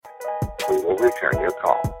We will return your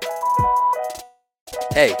call.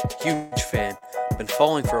 Hey, huge fan. Been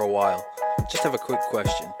following for a while. Just have a quick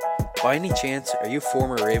question. By any chance, are you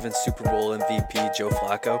former Ravens Super Bowl MVP Joe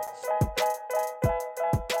Flacco?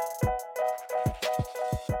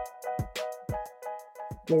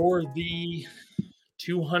 For the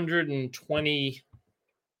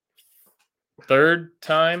 223rd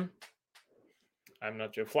time, I'm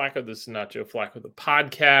NotJoe Flacco. This is NotJoe Flacco, the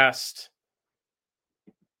podcast.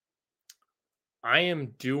 I am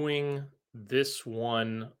doing this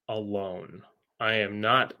one alone. I am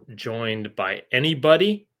not joined by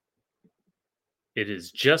anybody. It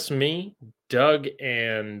is just me. Doug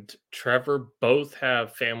and Trevor both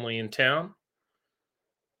have family in town.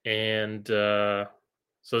 And so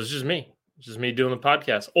it's just me. It's just me doing the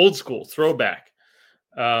podcast. Old school, throwback.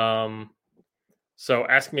 So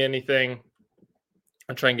ask me anything.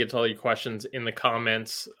 I'll try and get to all your questions in the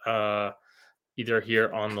comments, either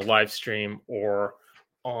here on the live stream or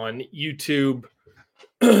on YouTube.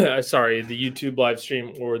 Sorry, the YouTube live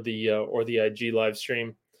stream or the IG live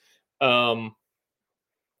stream.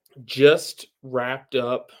 Just wrapped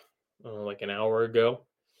up like an hour ago.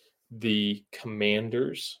 The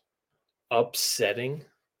Commanders upsetting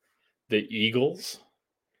the Eagles.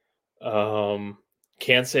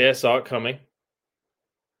 Can't say I saw it coming.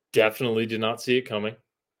 Definitely did not see it coming.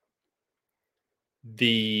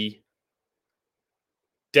 The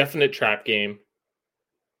definite trap game.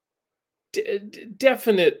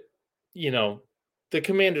 Definite, the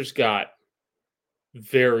Commanders got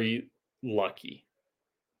very lucky.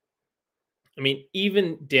 I mean,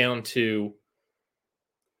 even down to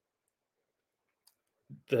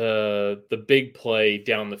the big play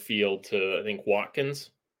down the field to, I think,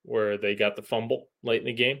 Watkins, where they got the fumble late in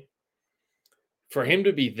the game. For him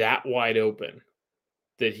to be that wide open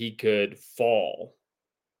that he could fall,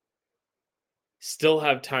 still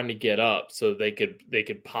have time to get up so they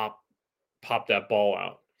could pop that ball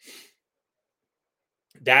out.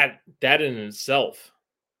 That in itself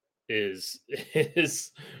was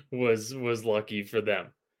lucky for them.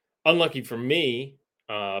 Unlucky for me,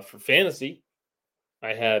 for fantasy.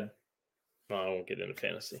 I won't get into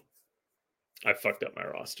fantasy. I fucked up my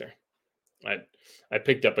roster. I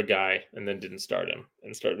picked up a guy and then didn't start him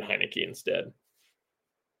and started Heineke instead.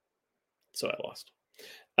 So I lost.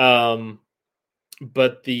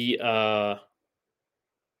 But the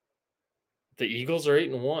Eagles are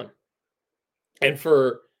 8-1. And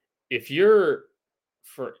for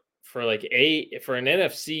an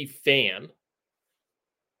NFC fan,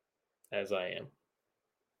 as I am,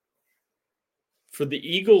 for the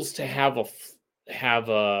Eagles to have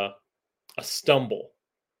a stumble,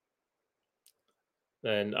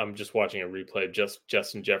 and I'm just watching a replay of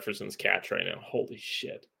Justin Jefferson's catch right now. Holy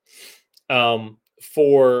shit! For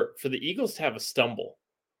the Eagles to have a stumble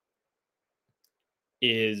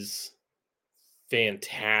is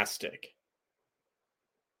fantastic.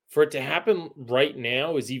 For it to happen right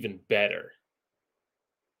now is even better.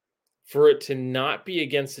 For it to not be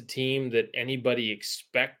against a team that anybody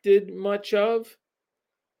expected much of,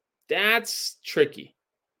 that's tricky.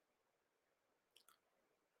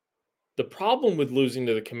 The problem with losing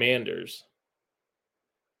to the Commanders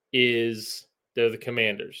is they're the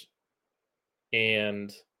Commanders.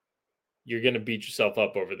 And you're going to beat yourself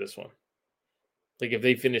up over this one. Like, if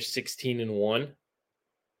they finish 16-1,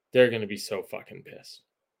 they're going to be so fucking pissed.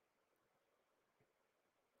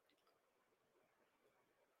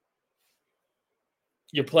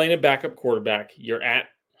 You're playing a backup quarterback. You're at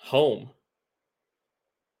home.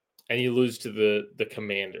 And you lose to the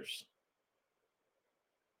Commanders.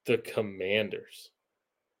 The Commanders.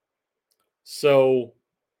 So,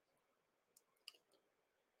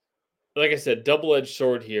 like I said, double-edged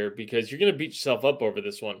sword here, because you're going to beat yourself up over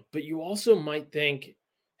this one. But you also might think,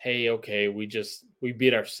 hey, okay, we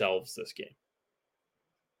beat ourselves this game.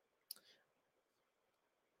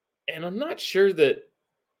 And I'm not sure that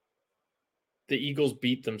the Eagles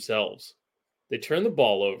beat themselves. They turned the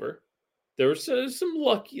ball over. There was some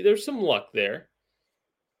luck there.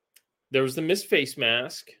 There was the missed face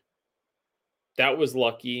mask. That was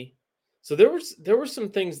lucky. So there were some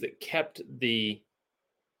things that kept the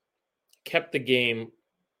game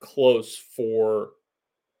close for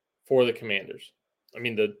the Commanders. I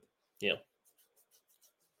mean,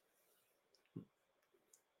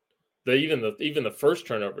 even the first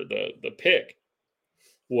turnover, the pick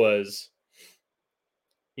was,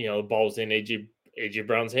 the ball was in AJ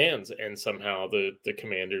Brown's hands, and somehow the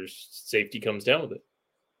Commanders' safety comes down with it.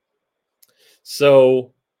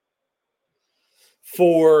 So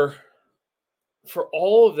for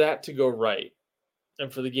all of that to go right,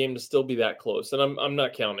 and for the game to still be that close, and I'm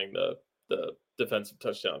not counting the defensive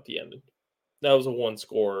touchdown at the end. That was a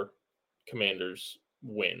one-score Commanders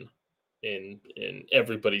win in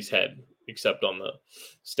everybody's head except on the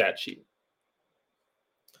stat sheet.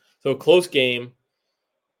 So a close game.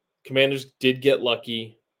 Commanders did get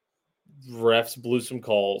lucky. Refs blew some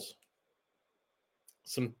calls.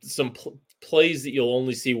 Some plays that you'll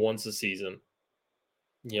only see once a season.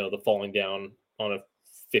 The falling down on a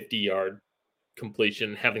 50-yard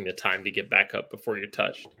completion, having the time to get back up before you're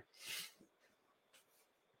touched.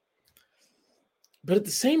 But at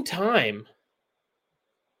the same time,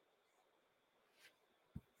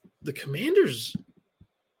 the Commanders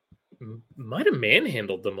might have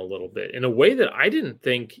manhandled them a little bit in a way that I didn't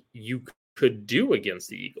think you could do against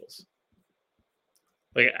the Eagles.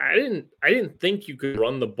 Like I didn't think you could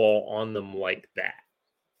run the ball on them like that.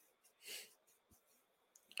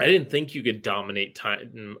 I didn't think you could dominate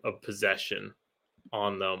time of possession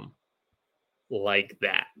on them like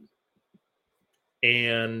that.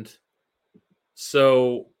 And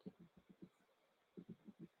so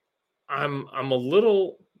I'm a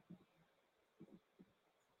little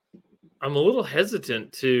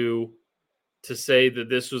hesitant to say that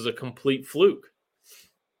this was a complete fluke.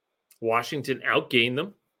 Washington outgained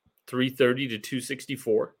them 330 to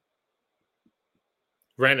 264.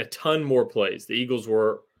 Ran a ton more plays. The Eagles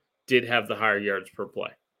did have the higher yards per play.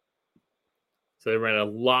 So they ran a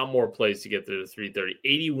lot more plays to get to the 330.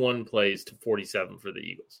 81 plays to 47 for the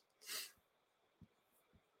Eagles.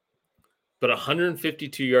 But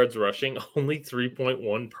 152 yards rushing, only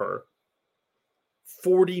 3.1 per.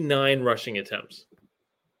 49 rushing attempts.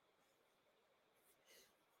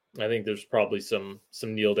 I think there's probably some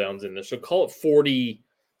kneel downs in there. So call it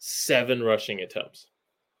 47 rushing attempts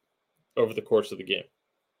over the course of the game.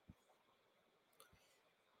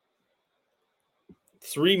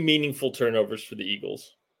 3 meaningful turnovers for the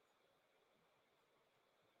Eagles.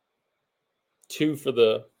 2 for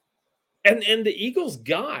the and the Eagles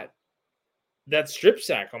got that strip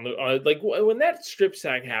sack on the like when that strip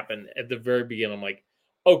sack happened at the very beginning. I'm like,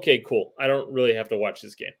 okay, cool. I don't really have to watch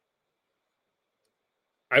this game.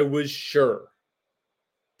 I was sure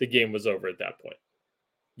the game was over at that point.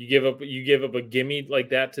 You give up a gimme like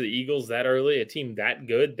that to the Eagles that early, a team that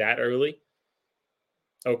good that early.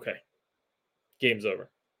 Okay. Game's over.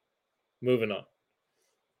 Moving on.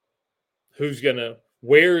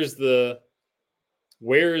 Where's the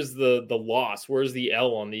loss? Where's the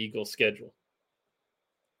L on the Eagles schedule?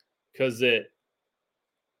 Because it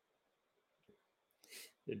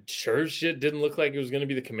sure as shit didn't look like it was going to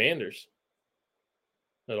be the Commanders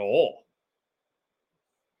at all.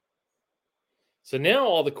 So now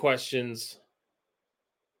all the questions,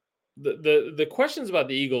 the questions about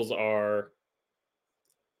the Eagles are,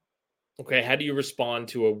 okay, how do you respond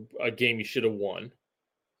to a game you should have won?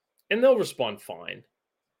 And they'll respond fine.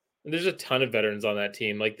 And there's a ton of veterans on that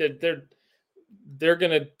team. Like they're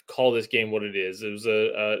going to call this game what it is. It was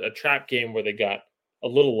a trap game where they got a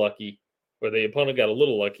little lucky, where the opponent got a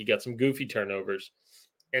little lucky, got some goofy turnovers,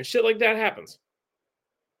 and shit like that happens.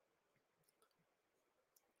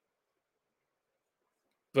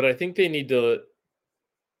 But I think they need to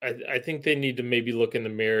I think they need to maybe look in the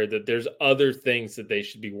mirror that there's other things that they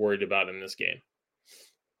should be worried about in this game.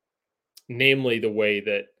 Namely, the way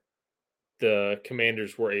that the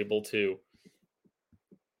Commanders were able to,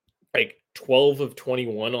 like 12 of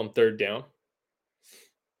 21 on third down.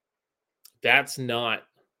 That's not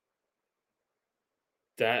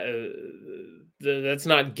that's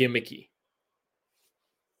not gimmicky.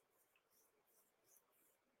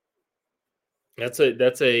 That's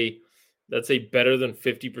a better than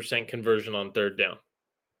 50% conversion on third down.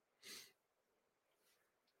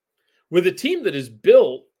 With a team that is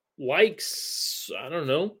built like, I don't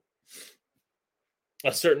know,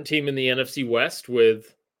 a certain team in the NFC West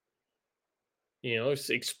with,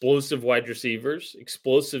 explosive wide receivers,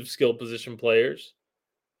 explosive skill position players,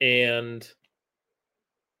 and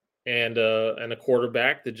a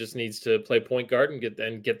quarterback that just needs to play point guard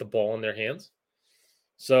and get the ball in their hands.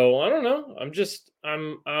 So I don't know.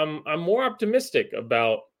 I'm more optimistic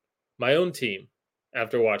about my own team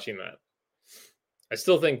after watching that. I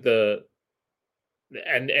still think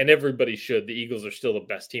and everybody should. The Eagles are still the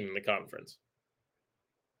best team in the conference.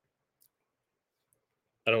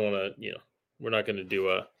 I don't want to, we're not going to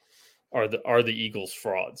do are the Eagles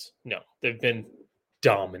frauds? No, they've been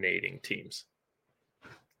dominating teams.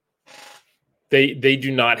 They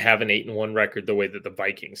do not have an 8-1 record the way that the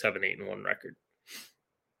Vikings have an 8-1 record.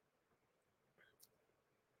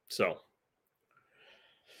 So,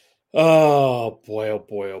 oh boy.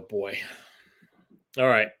 All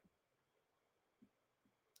right.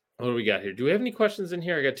 What do we got here? Do we have any questions in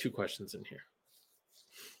here? I got 2 questions in here.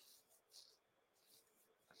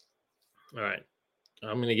 All right.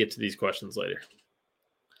 I'm going to get to these questions later.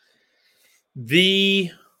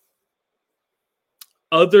 The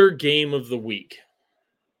other game of the week.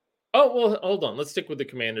 Oh, well, hold on. Let's stick with the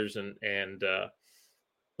Commanders and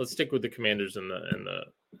let's stick with the Commanders and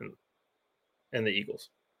the Eagles.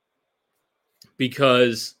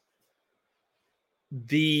 Because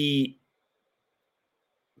the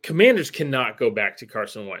Commanders cannot go back to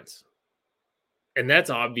Carson Wentz. And that's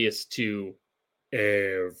obvious to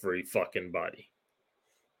every fucking body.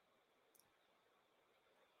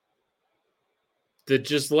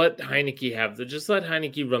 Just let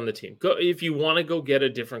Heineke run the team. Go if you want to go get a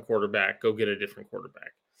different quarterback, go get a different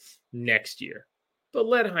quarterback next year. But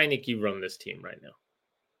let Heineke run this team right now.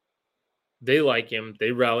 They like him.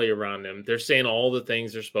 They rally around him. They're saying all the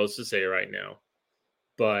things they're supposed to say right now.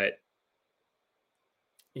 But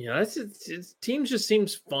team just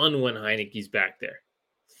seems fun when Heineke's back there.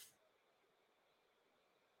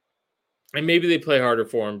 And maybe they play harder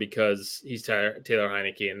for him because he's Taylor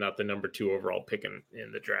Heineke and not the number 2 overall pick in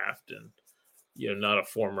the draft and, not a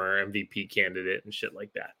former MVP candidate and shit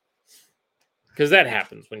like that. Because that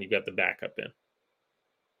happens when you got the backup in.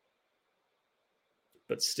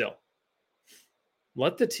 But still,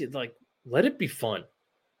 let it be fun.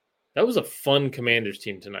 That was a fun Commanders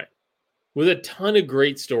team tonight with a ton of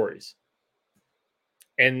great stories.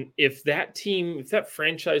 And if that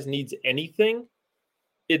franchise needs anything,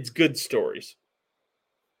 it's good stories.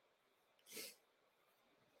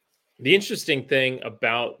 The interesting thing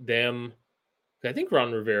about them, I think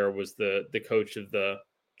Ron Rivera was the coach of the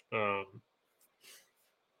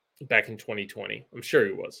back in 2020. I'm sure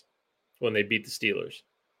he was when they beat the Steelers.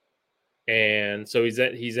 And so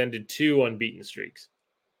he's ended 2 unbeaten streaks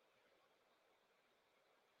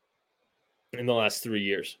in the last 3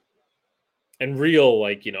 years. And real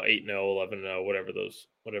 8-0, 11-0, whatever those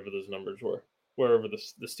numbers were. Wherever the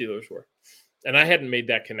Steelers were. And I hadn't made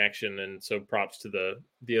that connection, and so props to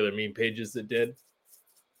the other meme pages that did.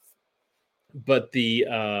 But the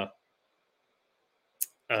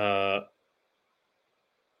Ron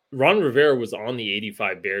Rivera was on the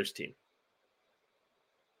 85 Bears team.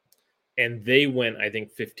 And they went, I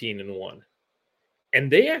think, 15-1. And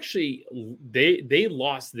they actually they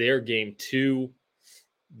lost their game to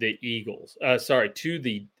the Eagles. To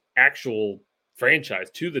the actual franchise,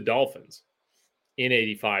 to the Dolphins. In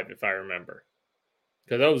 85, if I remember,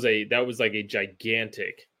 because that was like a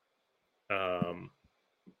gigantic, that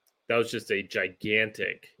was just a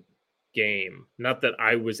gigantic game. Not that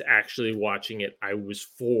I was actually watching it. I was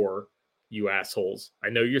 4, you assholes. I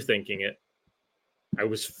know you're thinking it. I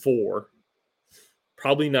was 4,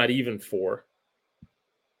 probably not even 4,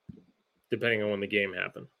 depending on when the game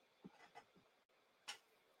happened.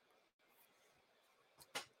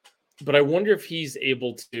 But I wonder if he's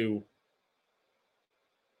able to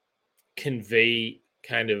convey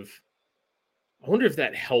I wonder if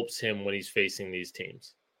that helps him when he's facing these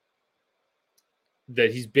teams.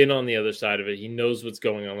 That he's been on the other side of it. He knows what's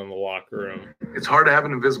going on in the locker room. It's hard to have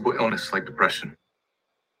an invisible illness like depression.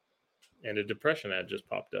 And a depression ad just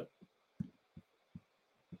popped up.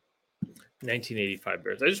 1985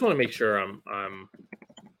 Bears. I just want to make sure I'm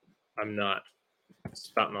not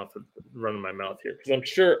spouting off the run of my mouth here,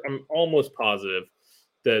 because I'm almost positive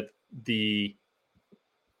that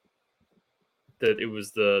it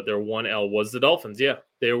was their 1L was the Dolphins. Yeah,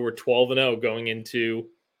 they were 12-0 going into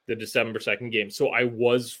the December 2nd game. So I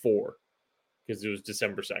was 4 because it was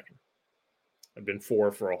December 2nd. I've been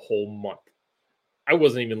 4 for a whole month. I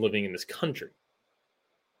wasn't even living in this country.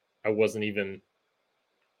 I wasn't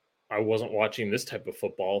watching this type of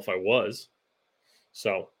football if I was.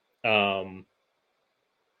 So,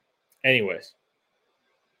 anyways,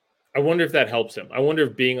 I wonder if that helps him. I wonder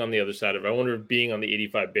if being on the other side of it, I wonder if being on the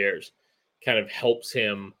 85 Bears kind of helps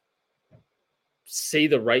him say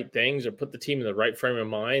the right things or put the team in the right frame of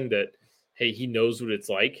mind that, hey, he knows what it's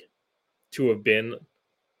like to have been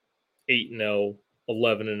 8-0,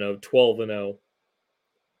 11-0, 12-0.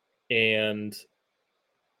 And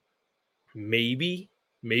maybe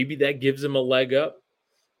that gives him a leg up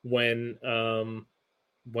when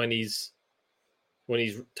he's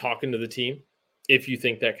talking to the team, if you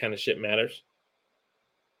think that kind of shit matters.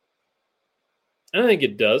 I think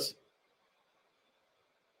it does.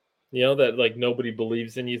 That nobody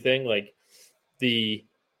believes in you thing.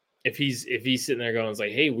 If he's sitting there going, it's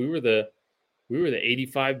like, hey, we were the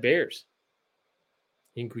 85 Bears.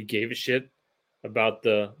 Think we gave a shit about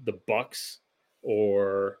the Bucks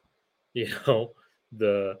or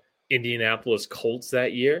the Indianapolis Colts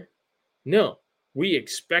that year? No, we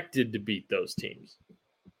expected to beat those teams.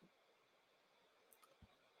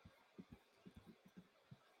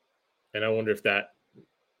 And I wonder if that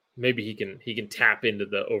maybe he can tap into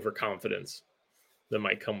the overconfidence that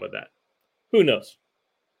might come with that. Who knows?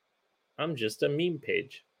 I'm just a meme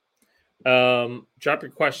page. Drop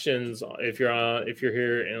your questions if you're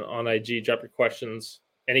here on IG. Drop your questions,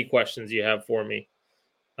 any questions you have for me,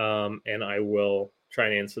 and I will try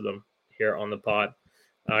and answer them here on the pod.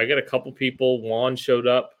 I got a couple people. Juan showed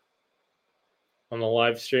up on the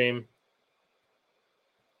live stream.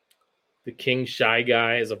 The King Shy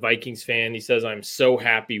Guy is a Vikings fan. He says, "I'm so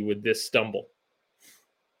happy with this stumble."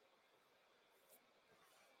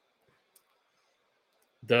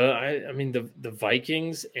 The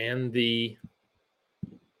Vikings and the.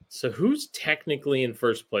 So who's technically in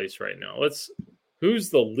first place right now?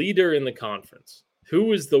 Who's the leader in the conference?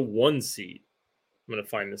 Who is the 1 seed? I'm going to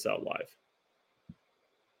find this out live.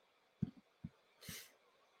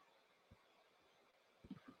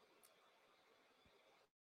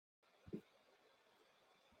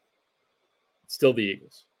 Still the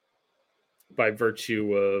Eagles. By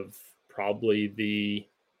virtue of probably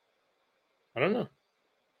I don't know.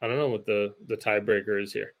 I don't know what the tiebreaker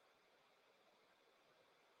is here.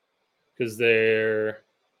 Because I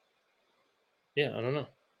don't know.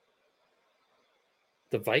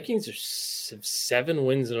 The Vikings have 7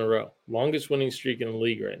 wins in a row. Longest winning streak in the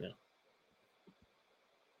league right now.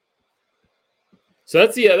 So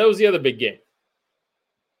that was the other big game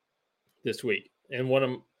this week. And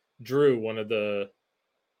Drew, one of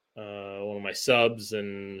my subs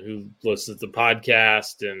and who listens to the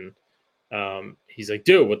podcast, and he's like,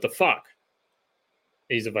 dude, what the fuck?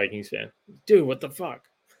 He's a Vikings fan. Dude, what the fuck?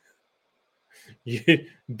 The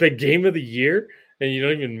game of the year, and you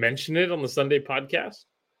don't even mention it on the Sunday podcast?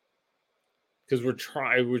 Because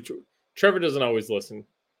Trevor doesn't always listen,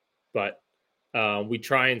 but we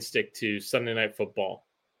try and stick to Sunday Night Football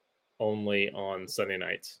only on Sunday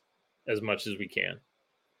nights as much as we can.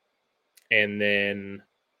 And then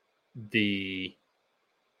the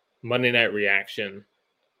Monday Night Reaction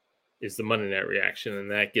is the Monday Night Reaction, and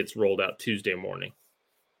that gets rolled out Tuesday morning.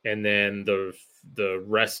 And then the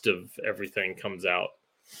rest of everything comes out.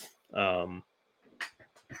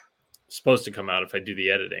 Supposed to come out if I do the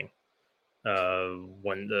editing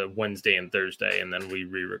Wednesday and Thursday, and then we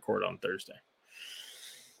re-record on Thursday.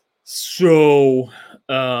 So,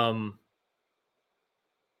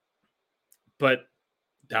 but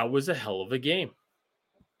that was a hell of a game.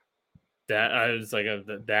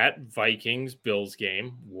 That Vikings Bills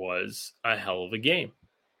game was a hell of a game.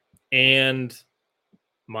 And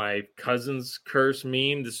my cousin's curse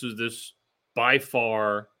meme, this by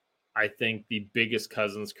far, I think, the biggest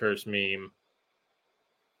cousin's curse meme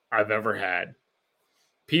I've ever had.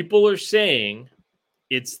 People are saying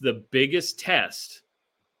it's the biggest test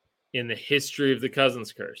in the history of the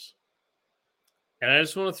cousin's curse. And I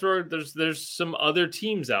just want to throw, there's some other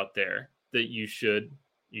teams out there that you should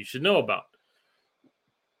know about.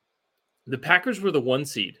 The Packers were the 1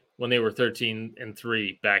 seed when they were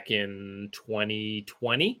 13-3 back in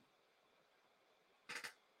 2020.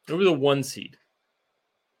 They were the 1 seed.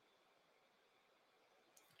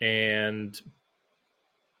 And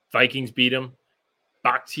Vikings beat them.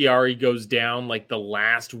 Bakhtiari goes down like the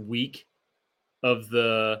last week of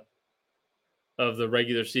the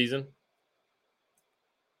regular season.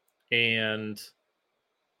 And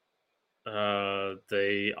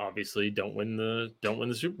they obviously don't win the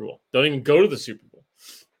Super Bowl. Don't even go to the Super Bowl.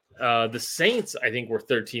 The Saints, I think, were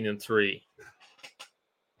 13-3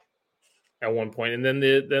 at one point, and then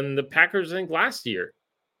the Packers, I think, last year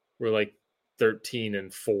were like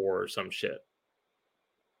 13-4 or some shit.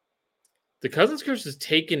 The Cousins curse has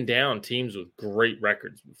taken down teams with great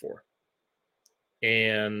records before,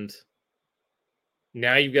 and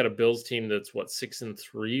now you've got a Bills team that's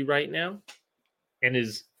 6-3 right now, and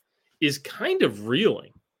is kind of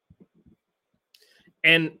reeling.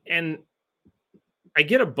 And I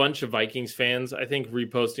get a bunch of Vikings fans, I think,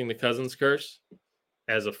 reposting the Cousins curse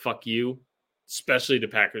as a fuck you, especially to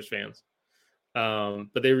Packers fans.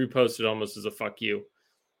 But they repost it almost as a fuck you.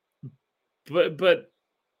 But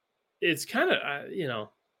it's kind of,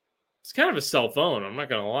 it's kind of a cell phone. I'm not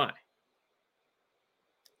going to lie.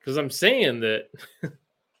 Because I'm saying that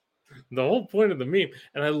the whole point of the meme,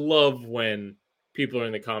 and I love when people are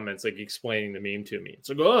in the comments like explaining the meme to me. It's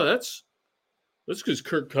like, oh, that's because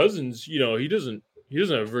Kirk Cousins, he doesn't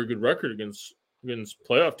have a very good record against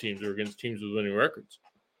playoff teams or against teams with winning records.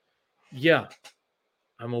 Yeah,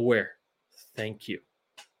 I'm aware. Thank you.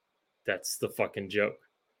 That's the fucking joke.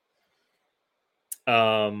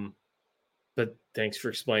 But thanks for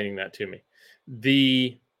explaining that to me.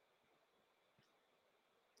 The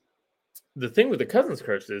thing with the Cousins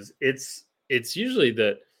curse is it's usually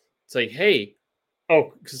that it's like, hey,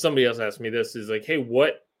 because somebody else asked me this, is like, hey,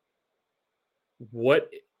 what what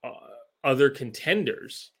other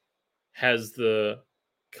contenders has the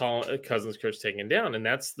Cousins curse taken down? And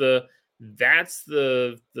that's the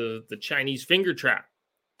Chinese finger trap.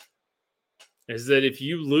 Is that if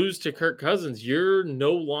you lose to Kirk Cousins, you're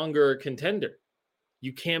no longer a contender.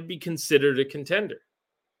 You can't be considered a contender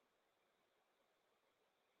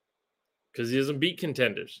because he doesn't beat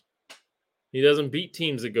contenders. He doesn't beat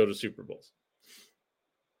teams that go to Super Bowls.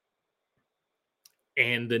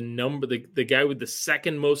 And the guy with the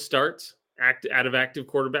second most starts out of active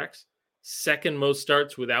quarterbacks, second most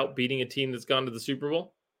starts without beating a team that's gone to the Super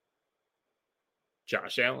Bowl,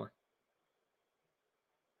 Josh Allen.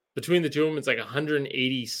 Between the two of them, it's like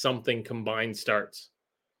 180 something combined starts.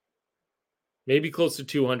 Maybe close to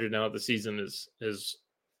 200 now. The season is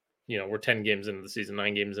we're 10 games into the season,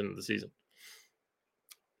 9 games into the season.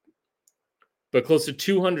 But close to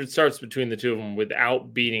 200 starts between the two of them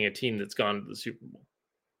without beating a team that's gone to the Super Bowl.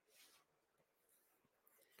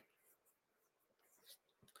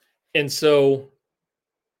 And so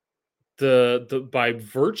the by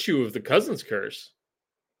virtue of the Cousins curse,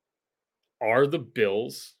 are the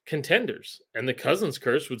Bills contenders? And the Cousins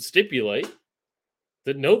curse would stipulate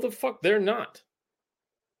that no, the fuck, they're not.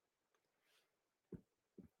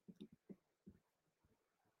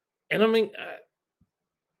 And I mean,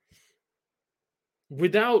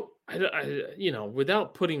 without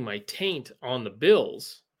putting my taint on the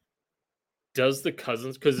Bills, does the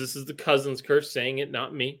Cousins, because this is the Cousins curse saying it,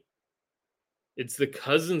 not me. It's the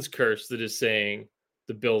Cousins curse that is saying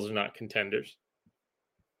the Bills are not contenders.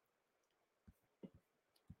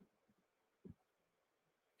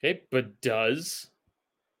 Okay, but does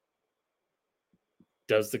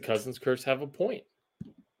the Cousins curse have a point?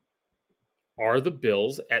 Are the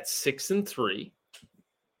Bills at 6-3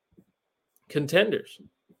 contenders?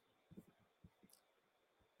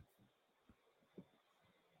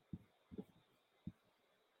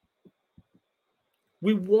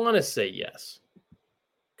 We want to say yes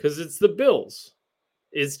because it's the Bills.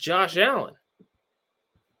 It's Josh Allen,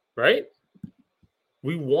 right?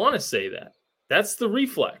 We want to say that. That's the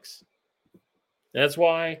reflex. That's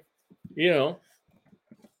why, that's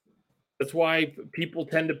why people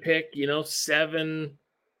tend to pick, 7,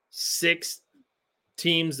 6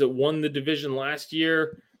 teams that won the division last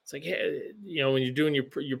year. It's like, hey, when you're doing your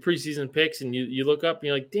preseason picks and you look up and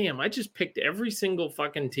you're like, damn, I just picked every single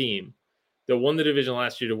fucking team that won the division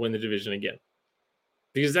last year to win the division again.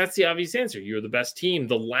 Because that's the obvious answer. You were the best team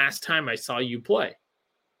the last time I saw you play.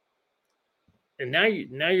 And now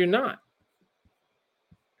you're not.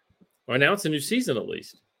 Or now it's a new season at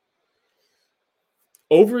least.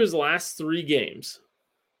 Over his last 3 games,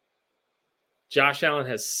 Josh Allen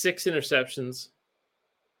has 6 interceptions,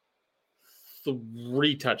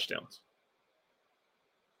 3 touchdowns.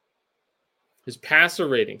 His passer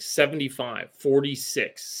rating, 75,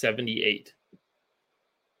 46, 78.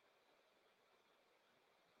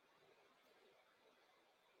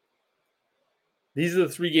 These are the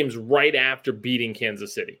 3 games right after beating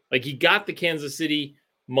Kansas City. Like, he got the Kansas City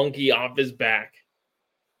monkey off his back,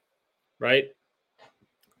 right?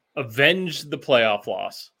 Avenged the playoff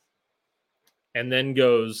loss, and then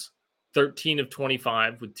goes 13 of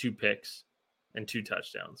 25 with 2 picks and 2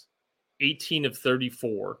 touchdowns. 18 of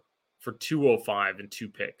 34 for 205 and 2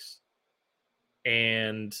 picks.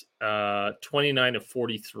 And 29 of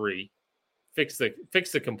 43. Fix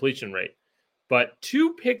the completion rate. But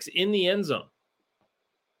 2 picks in the end zone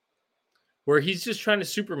where he's just trying to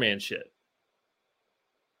Superman shit.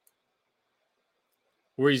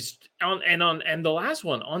 Where he's and the last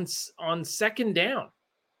one on second down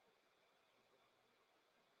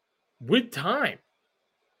with time.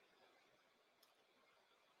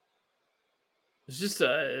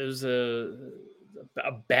 It was a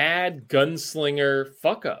bad gunslinger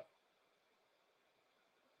fuck up.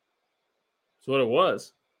 That's what it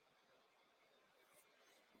was.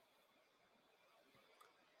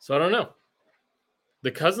 So I don't know.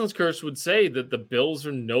 The Cousins curse would say that the Bills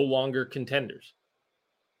are no longer contenders.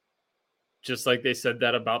 Just like they said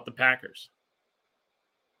that about the Packers.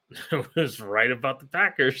 It was right about the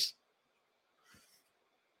Packers.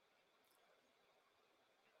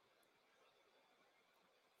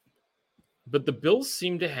 But the Bills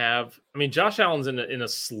seem to have... I mean, Josh Allen's in a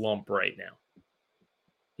slump right now.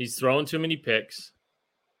 He's throwing too many picks.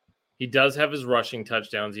 He does have his rushing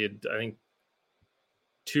touchdowns. He had, I think,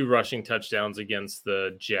 2 rushing touchdowns against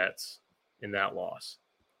the Jets in that loss.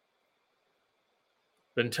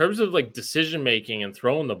 But in terms of like decision making and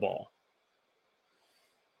throwing the ball,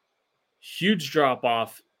 huge drop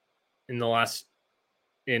off in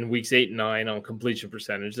weeks 8 and 9 on completion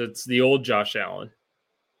percentage. That's the old Josh Allen.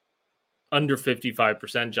 Under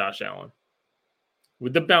 55% Josh Allen.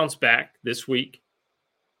 with the bounce back this week,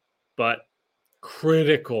 but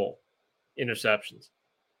critical interceptions.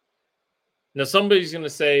 Now, somebody's going to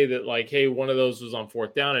say that, like, hey, one of those was on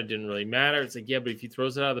fourth down. It didn't really matter. It's like, yeah, but if he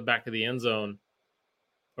throws it out of the back of the end zone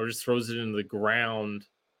or just throws it into the ground,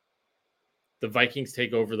 the Vikings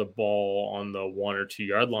take over the ball on the 1 or 2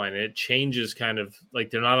 yard line. And it changes kind of like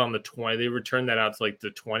they're not on the 20. They return that out to like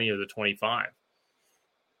the 20 or the 25.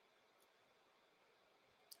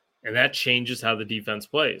 And that changes how the defense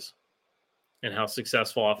plays and how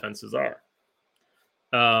successful offenses are.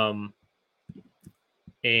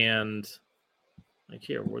 And like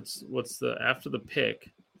here, what's the after the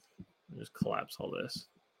pick? Let me just collapse all this.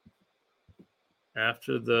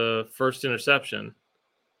 After the first interception,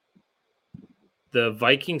 the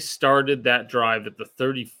Vikings started that drive at the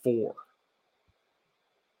 34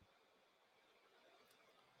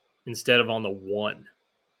 instead of on the 1.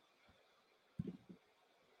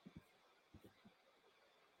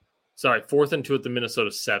 Sorry, 4th and 2 at the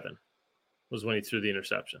Minnesota 7 was when he threw the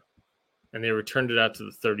interception. And they returned it out to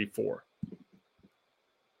the 34.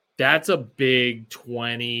 That's a big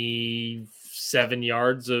 27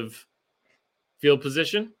 yards of field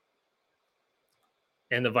position.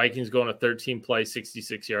 And the Vikings go on a 13-play,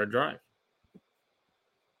 66-yard drive.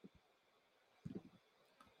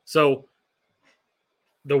 So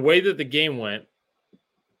the way that the game went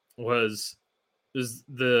was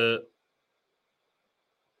the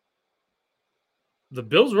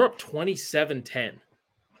Bills were up 27-10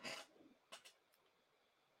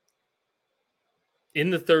 in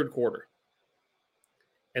the third quarter.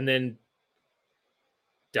 And then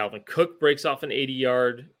Dalvin Cook breaks off an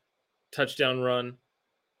 80-yard touchdown run.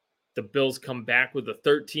 The Bills come back with a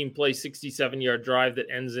 13-play, 67-yard drive that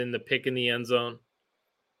ends in the pick in the end zone.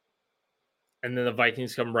 And then the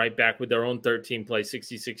Vikings come right back with their own 13-play,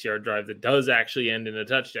 66-yard drive that does actually end in a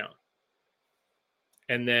touchdown.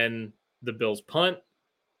 And then the Bills punt,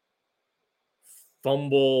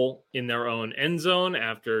 fumble in their own end zone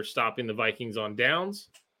after stopping the Vikings on downs,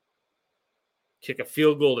 kick a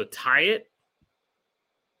field goal to tie it,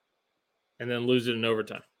 and then lose it in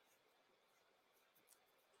overtime.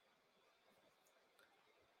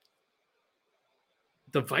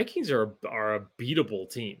 The Vikings are a beatable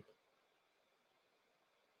team.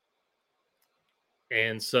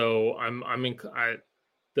 And so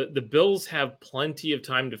the Bills have plenty of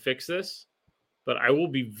time to fix this, but I will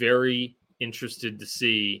be very interested to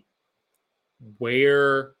see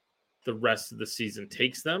where the rest of the season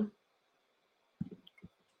takes them.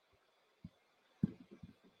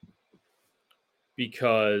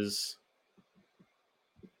 Because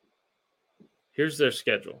here's their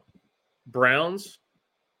schedule. Browns,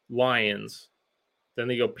 Lions, then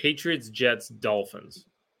they go Patriots, Jets, Dolphins.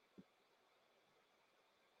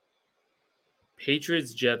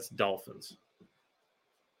 Patriots, Jets, Dolphins.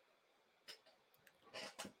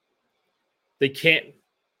 They're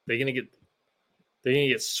gonna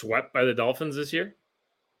get swept by the Dolphins this year.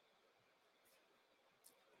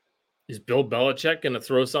 Is Bill Belichick gonna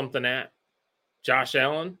throw something at Josh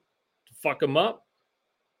Allen to fuck him up?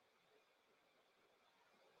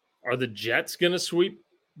 Are the Jets gonna sweep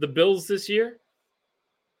the Bills this year?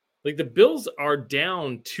 Like, the Bills are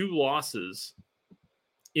down 2 losses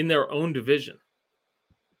in their own division.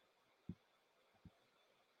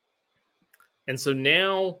 And so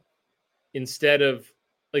now, instead of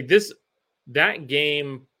like that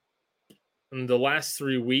game in the last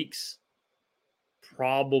 3 weeks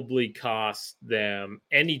probably cost them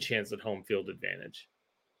any chance at home field advantage.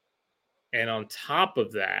 And on top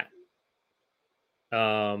of that,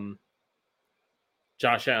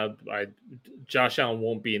 Josh Allen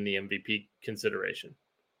won't be in the MVP consideration.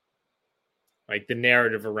 Like, the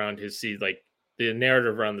narrative around his season, like the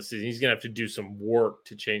narrative around the season, he's going to have to do some work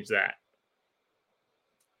to change that.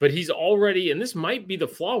 But he's already, and this might be the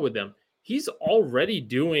flaw with them, he's already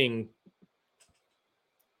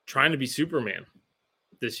trying to be Superman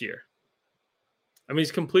this year. I mean,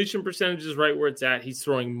 his completion percentage is right where it's at. He's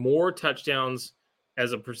throwing more touchdowns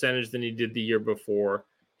as a percentage than he did the year before.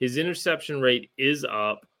 His interception rate is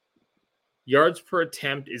up. Yards per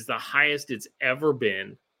attempt is the highest it's ever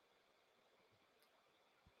been.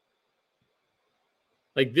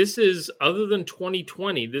 Like, this is, other than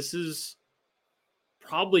 2020, this is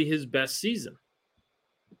probably his best season.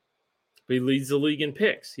 But he leads the league in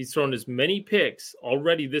picks. He's thrown as many picks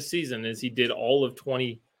already this season as he did all of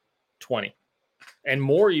 2020. And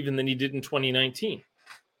more even than he did in 2019.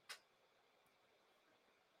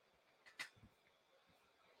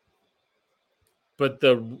 But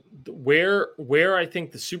where I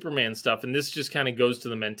think the Superman stuff, and this just kind of goes to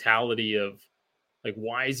the mentality of, like,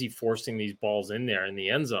 why is he forcing these balls in there in the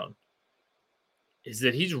end zone? is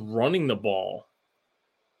that he's running the ball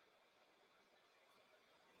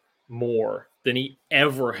more than he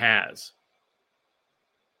ever has.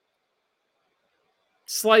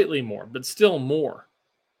 Slightly more, but still more.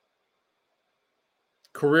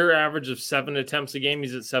 Career average of 7 attempts a game,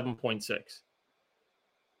 he's at 7.6.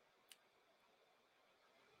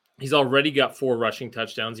 He's already got 4 rushing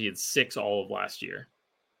touchdowns. He had 6 all of last year.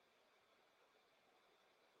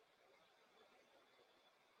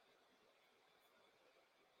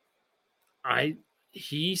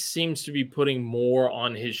 He seems to be putting more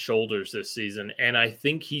on his shoulders this season, and I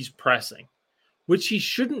think he's pressing, which he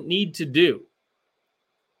shouldn't need to do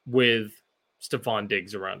with Stephon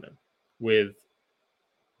Diggs around him, with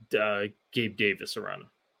Gabe Davis around him.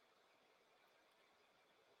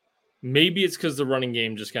 Maybe it's because the running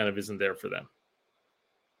game just kind of isn't there for them.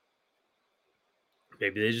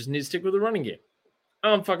 Maybe they just need to stick with the running game. I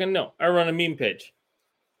don't fucking know. I run a meme page.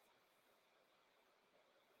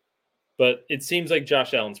 But it seems like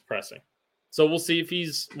Josh Allen's pressing. So we'll see if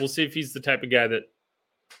he's the type of guy that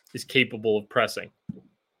is capable of pressing.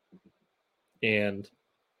 And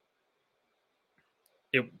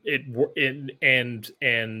and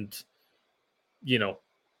you know,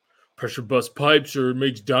 pressure bust pipes or it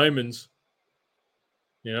makes diamonds.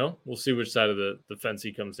 You know, we'll see which side of the fence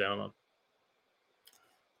he comes down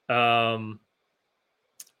on.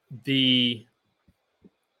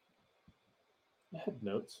 I had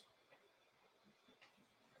notes.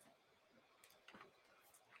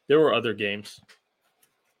 There were other games.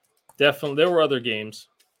 Definitely, there were other games.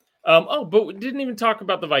 But we didn't even talk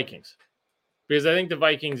about the Vikings, because I think the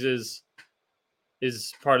Vikings is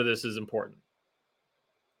part of this is important.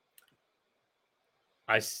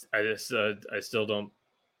 I still don't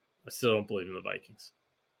believe in the Vikings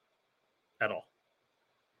at all.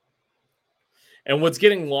 And what's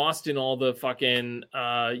getting lost in all the fucking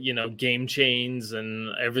game chains and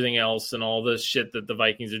everything else and all this shit that the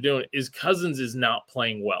Vikings are doing is Cousins is not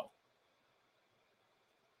playing well.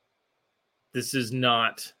 This is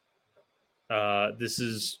not.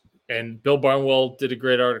 And Bill Barnwell did a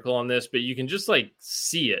great article on this, but you can just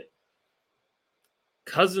see it.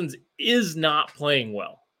 Cousins is not playing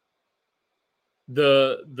well.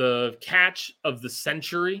 The catch of the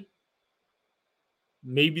century,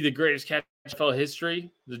 maybe the greatest catch in NFL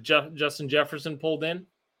history, the Justin Jefferson pulled in,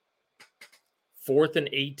 4th and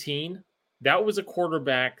 18. That was a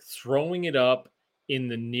quarterback throwing it up in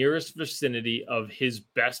the nearest vicinity of his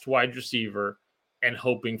best wide receiver and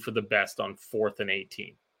hoping for the best on 4th and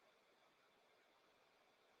 18.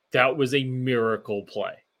 That was a miracle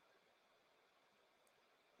play.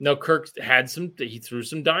 Now, Kirk he threw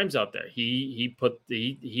some dimes out there. He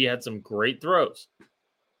had some great throws.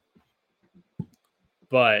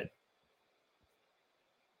 But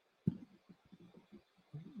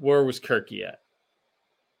where was Kirky at?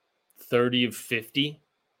 30 of 50,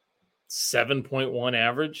 7.1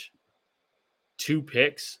 average, 2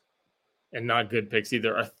 picks, and not good picks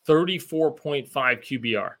either. A 34.5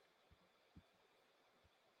 QBR.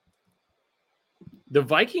 The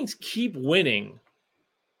Vikings keep winning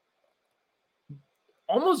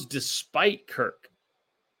almost despite Kirk.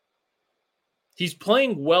 He's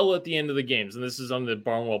playing well at the end of the games, and this is something that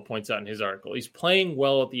Barnwell points out in his article. He's playing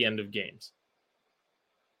well at the end of games.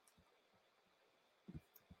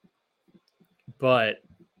 But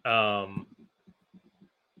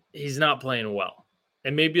he's not playing well.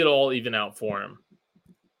 And maybe it'll all even out for him.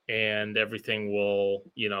 And everything will,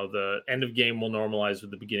 the end of game will normalize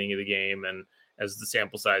with the beginning of the game, and as the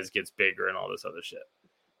sample size gets bigger and all this other shit.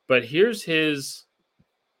 But here's his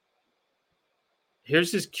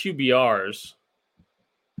QBRs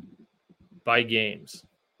by games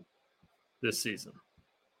this season,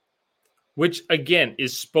 which again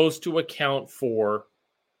is supposed to account for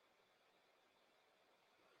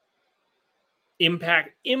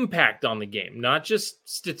impact on the game, not just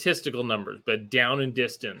statistical numbers, but down and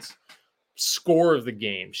distance, score of the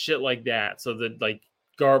game, shit like that, so that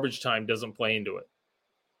garbage time doesn't play into it.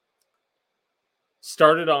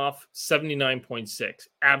 Started off 79.6,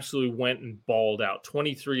 absolutely went and balled out.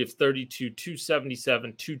 23 of 32,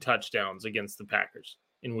 277, 2 touchdowns against the Packers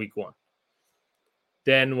in week 1.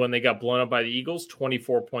 Then when they got blown up by the Eagles,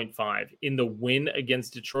 24.5. In the win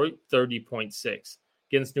against Detroit, 30.6.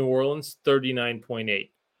 Against New Orleans,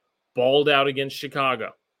 39.8. Balled out against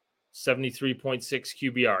Chicago, 73.6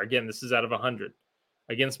 QBR. Again, this is out of 100.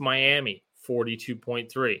 Against Miami,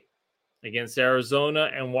 42.3. Against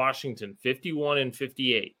Arizona and Washington, 51 and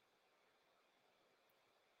 58.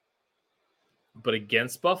 But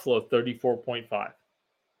against Buffalo, 34.5.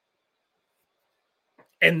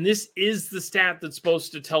 And this is the stat that's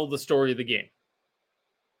supposed to tell the story of the game.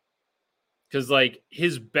 Because like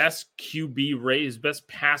his best QB rate, his best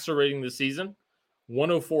passer rating this season,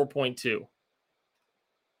 104.2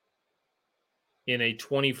 in a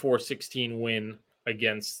 24-16 win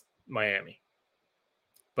against Miami.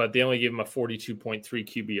 But they only gave him a 42.3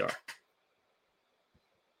 QBR.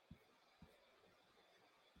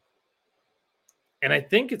 And I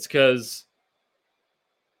think it's because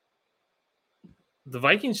the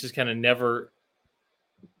Vikings just kind of never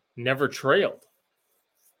trailed.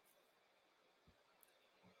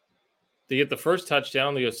 They get the first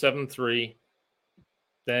touchdown. They go 7-3.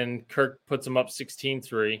 Then Kirk puts them up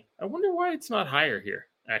 16-3. I wonder why it's not higher here,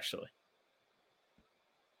 actually.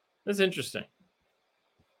 That's interesting.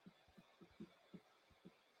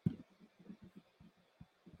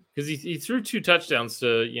 Because he threw 2 touchdowns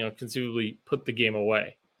to, conceivably put the game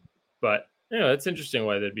away. But, that's interesting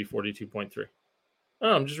why that'd be 42.3.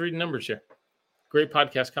 Oh, I'm just reading numbers here. Great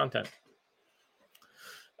podcast content.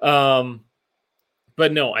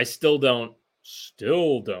 But no, I still don't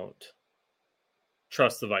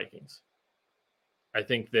trust the Vikings. I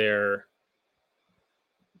think they're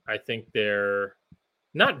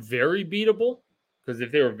not very beatable, because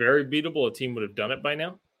if they were very beatable, a team would have done it by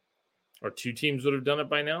now, or 2 teams would have done it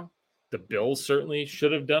by now. The Bills certainly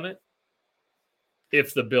should have done it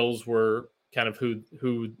if the Bills were kind of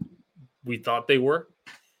who we thought they were.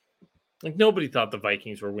 Like, nobody thought the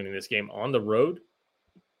Vikings were winning this game on the road.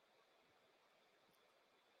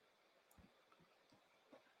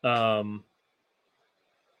 Dalvin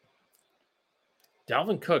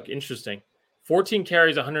Cook, interesting. 14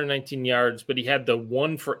 carries, 119 yards, but he had the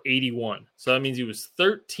 1 for 81. So that means he was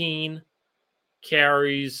 13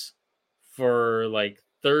 carries for like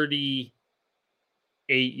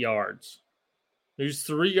 38 yards. He was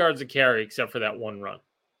 3 yards a carry except for that 1 run.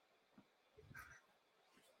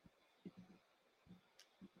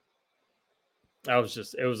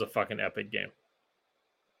 It was a fucking epic game.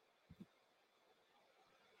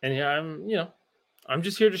 And yeah, I'm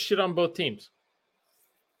just here to shit on both teams.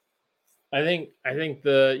 I think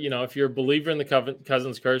if you're a believer in the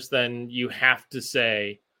Cousins curse, then you have to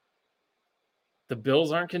say the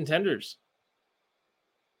Bills aren't contenders.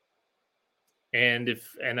 And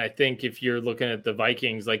I think if you're looking at the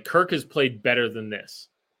Vikings, like, Kirk has played better than this.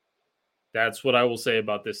 That's what I will say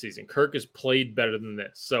about this season. Kirk has played better than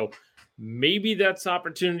this. So maybe that's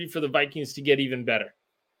opportunity for the Vikings to get even better.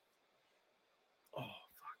 Oh,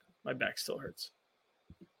 fuck. My back still hurts.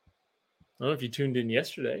 I don't know if you tuned in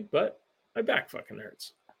yesterday, but my back fucking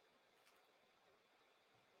hurts.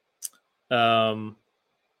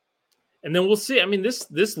 And then we'll see. I mean,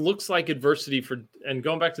 this looks like adversity and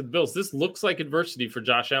going back to the Bills, this looks like adversity for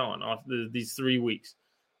Josh Allen off these 3 weeks.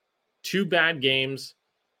 2 bad games,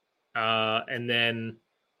 and then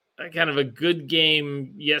kind of a good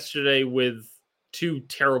game yesterday with 2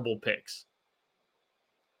 terrible picks.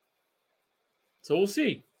 So we'll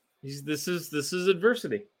see. This is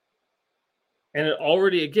adversity. And it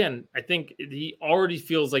already, again, I think he already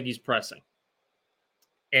feels like he's pressing.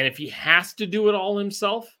 And if he has to do it all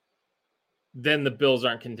himself, then the Bills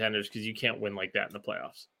aren't contenders, because you can't win like that in the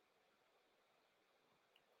playoffs.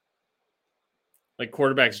 Like,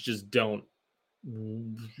 quarterbacks just don't,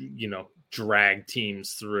 drag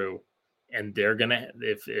teams through. And they're going to,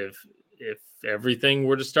 if everything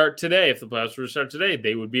were to start today, if the playoffs were to start today,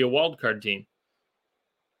 they would be a wild card team.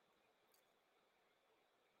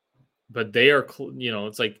 But they are,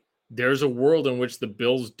 it's like there's a world in which the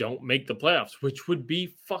Bills don't make the playoffs, which would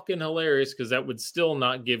be fucking hilarious, because that would still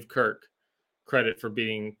not give Kirk credit for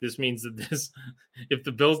beating. This means that if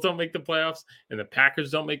the Bills don't make the playoffs and the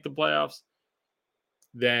Packers don't make the playoffs,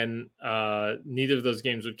 then neither of those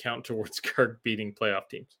games would count towards Kirk beating playoff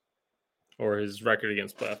teams or his record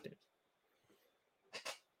against playoff teams.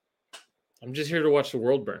 I'm just here to watch the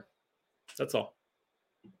world burn. That's all.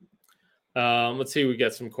 Let's see. We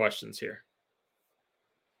got some questions here.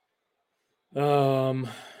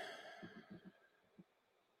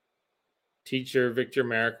 Teacher Victor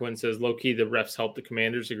Marquin says, low-key, the refs helped the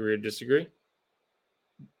Commanders. Agree or disagree?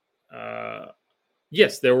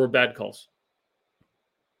 Yes, there were bad calls.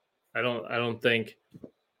 I don't think,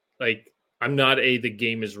 like, I'm not the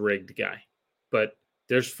game is rigged guy, but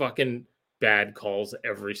there's fucking bad calls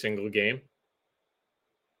every single game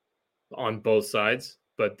on both sides.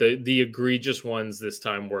 But the egregious ones this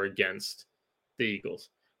time were against the Eagles.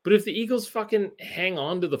 But if the Eagles fucking hang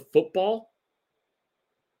on to the football,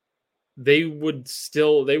 they would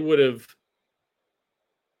have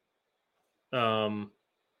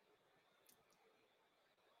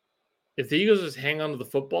if the Eagles just hang on to the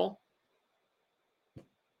football,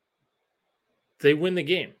 they win the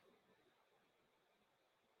game.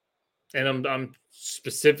 And I'm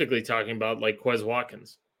specifically talking about like Quez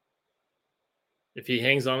Watkins. If he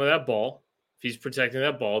hangs onto that ball, if he's protecting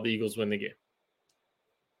that ball, the Eagles win the game.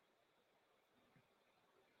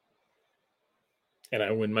 And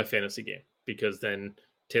I win my fantasy game because then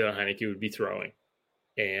Taylor Heineke would be throwing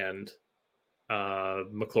and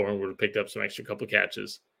McLaurin would have picked up some extra couple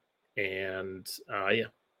catches. And yeah.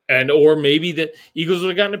 And or maybe the Eagles would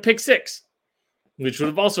have gotten a pick 6, which would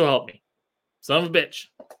have also helped me. Son of a bitch.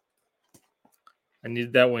 I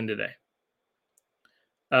needed that win today.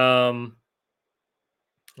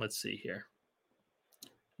 Let's see here.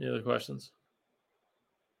 Any other questions?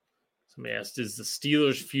 Somebody asked, is the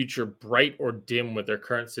Steelers' future bright or dim with their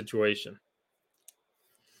current situation?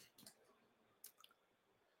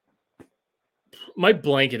 My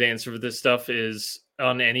blanket answer for this stuff is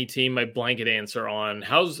on any team. My blanket answer on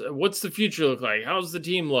what's the future look like? How's the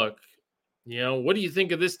team look? What do you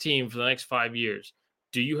think of this team for the next 5 years?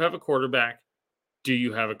 Do you have a quarterback? Do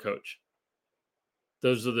you have a coach?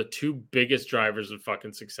 Those are the two biggest drivers of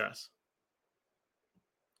fucking success.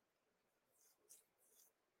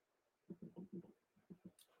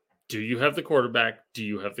 Do you have the quarterback? Do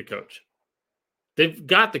you have the coach? They've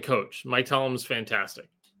got the coach. Mike Tomlin's fantastic.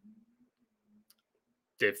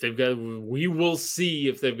 We will see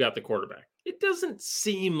if they've got the quarterback. It doesn't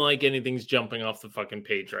seem like anything's jumping off the fucking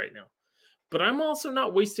page right now. But I'm also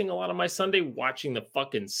not wasting a lot of my Sunday watching the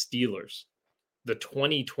fucking Steelers. The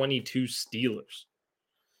 2022 Steelers.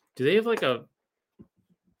 Do they have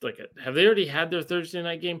have they already had their Thursday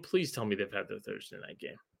night game? Please tell me they've had their Thursday night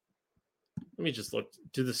game. Let me just look.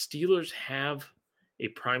 Do the Steelers have a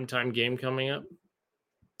primetime game coming up?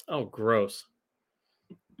 Oh, gross.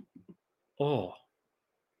 Oh,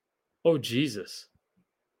 Jesus.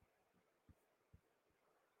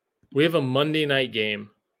 We have a Monday night game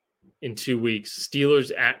in 2 weeks.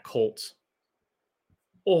 Steelers at Colts.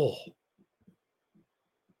 Oh.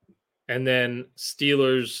 And then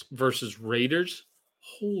Steelers versus Raiders.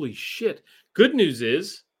 Holy shit. Good news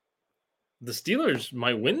is the Steelers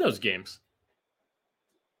might win those games.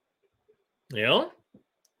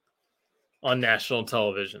 On national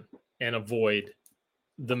television and avoid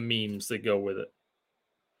the memes that go with it.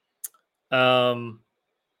 All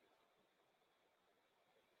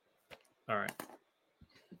right.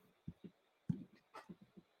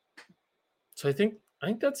 So I think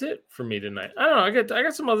that's it for me tonight. I don't know. I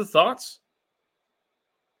got some other thoughts.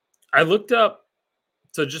 I looked up,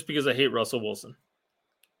 so just because I hate Russell Wilson,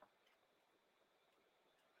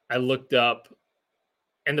 I looked up,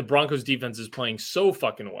 and the Broncos defense is playing so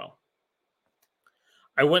fucking well.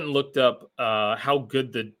 I went and looked up how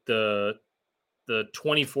good the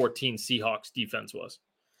 2014 Seahawks defense was.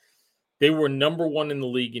 They were number 1 in the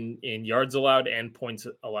league in yards allowed and points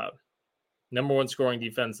allowed. Number 1 scoring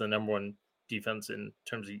defense, and number 1 defense in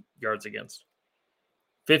terms of yards against.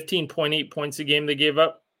 15.8 points a game they gave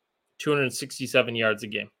up, 267 yards a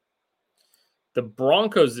game. The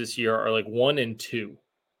Broncos this year are like 1-2.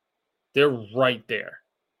 They're right there.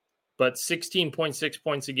 But 16.6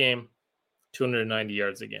 points a game, 290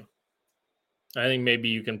 yards a game. I think maybe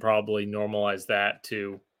you can probably normalize that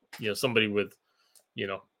to, somebody with,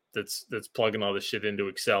 that's plugging all this shit into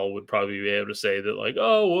Excel would probably be able to say that like,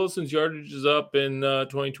 oh, Wilson's yardage is up in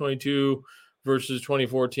 2022 versus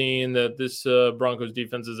 2014, that this Broncos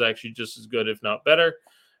defense is actually just as good, if not better.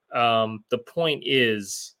 The point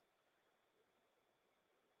is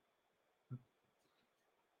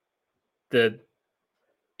that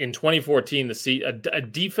in 2014, a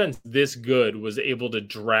defense this good was able to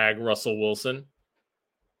drag Russell Wilson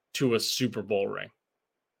to a Super Bowl ring.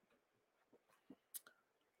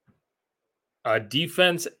 A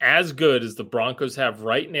defense as good as the Broncos have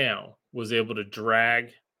right now was able to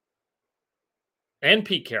drag, and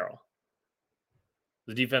Pete Carroll,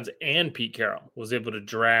 the defense and Pete Carroll was able to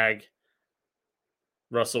drag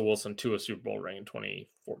Russell Wilson to a Super Bowl ring in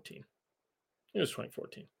 2014. It was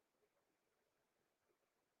 2014.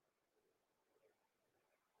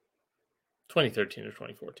 2013 or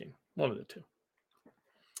 2014. One of the two.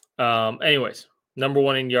 Anyways, number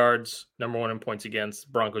 1 in yards, number 1 in points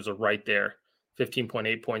against. Broncos are right there.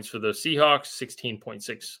 15.8 points for the Seahawks,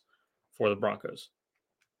 16.6 for the Broncos.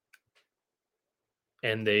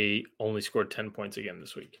 And they only scored 10 points again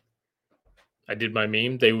this week. I did my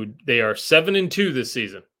meme. They are 7-2 this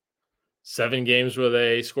season. 7 games where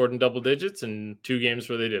they scored in double digits and 2 games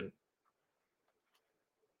where they didn't.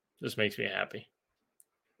 This makes me happy.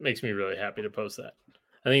 Makes me really happy to post that.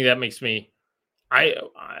 I think that makes me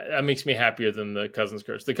that makes me happier than the Cousins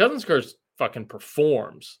curse. The Cousins curse fucking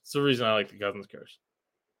performs. It's the reason I like the Cousins curse.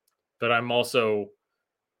 But I'm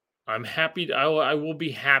happy. I will be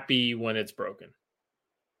happy when it's broken.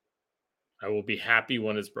 I will be happy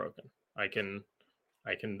when it's broken. I can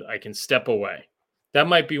step away. That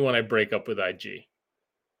might be when I break up with IG.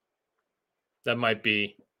 That might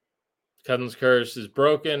be Cousin's Curse is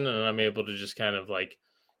broken, and I'm able to just kind of like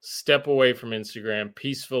step away from Instagram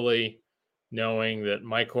peacefully, knowing that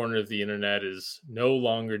my corner of the internet is no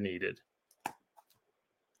longer needed.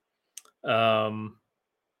 What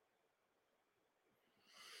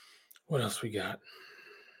else we got?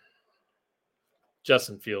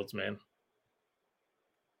 Justin Fields, man.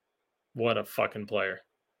 What a fucking player.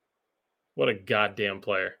 What a goddamn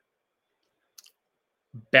player.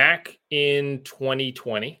 Back in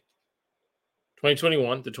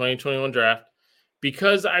 2021, the 2021 draft,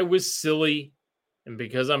 because I was silly and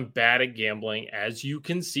because I'm bad at gambling, as you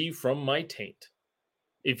can see from my taint.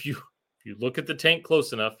 If you look at the taint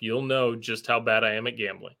close enough, you'll know just how bad I am at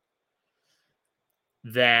gambling.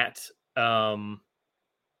 That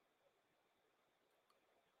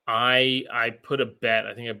I put a bet.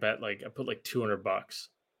 I think I put like $200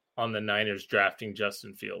 on the Niners drafting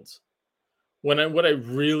Justin Fields. What I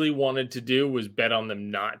really wanted to do was bet on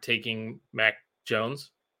them not taking Mac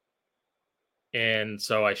Jones. And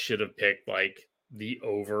so I should have picked like the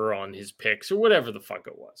over on his picks or whatever the fuck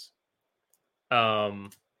it was. On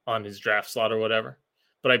his draft slot or whatever.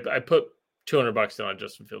 But I put $200 down on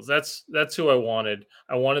Justin Fields. That's who I wanted.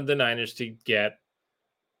 I wanted the Niners to get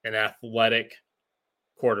an athletic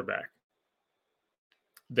quarterback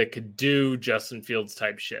that could do Justin Fields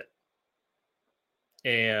type shit.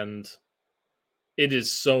 And it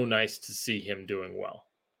is so nice to see him doing well.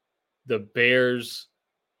 The Bears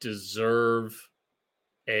deserve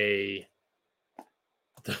the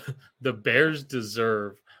Bears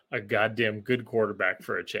deserve a goddamn good quarterback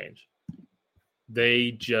for a change.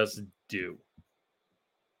 They just do.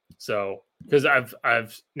 So, because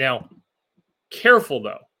I've now careful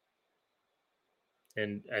though.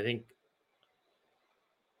 And I think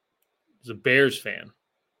as a Bears fan,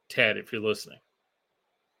 Ted, if you're listening,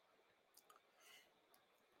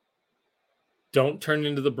 don't turn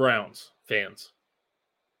into the Browns fans.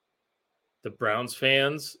 The Browns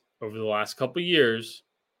fans over the last couple of years,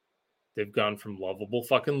 they've gone from lovable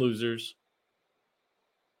fucking losers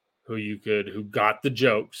who got the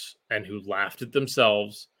jokes and who laughed at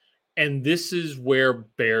themselves. And this is where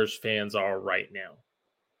Bears fans are right now.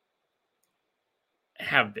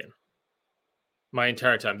 Have been my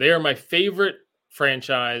entire time. They are my favorite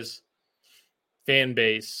franchise fan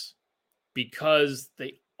base because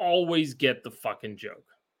they always get the fucking joke.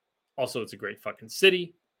 Also, it's a great fucking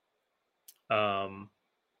city. One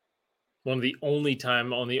of the only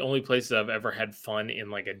places I've ever had fun in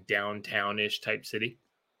like a downtown-ish type city.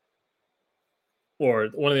 Or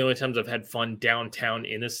one of the only times I've had fun downtown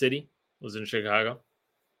in a city was in Chicago.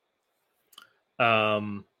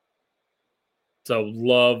 So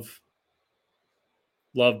love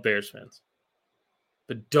Bears fans.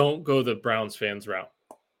 But don't go the Browns fans route.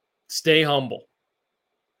 Stay humble.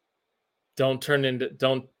 Don't turn into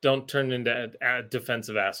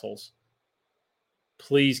defensive assholes.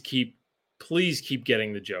 Please keep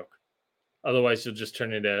getting the joke. Otherwise, you'll just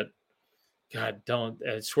turn into God.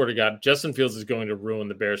 I swear to God, Justin Fields is going to ruin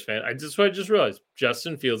the Bears fan. I just realized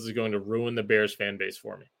Justin Fields is going to ruin the Bears fan base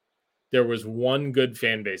for me. There was one good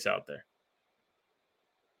fan base out there.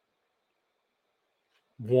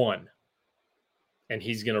 One. And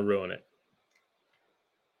he's going to ruin it.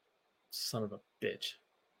 Son of a bitch.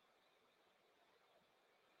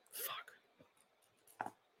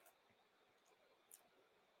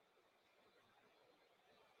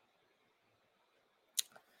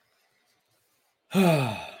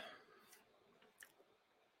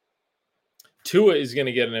 Tua is going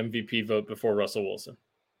to get an MVP vote before Russell Wilson.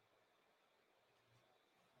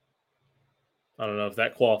 I don't know if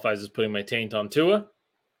that qualifies as putting my taint on Tua,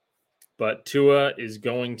 but Tua is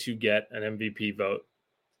going to get an MVP vote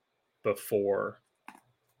before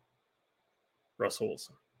Russell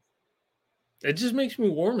Wilson. It just makes me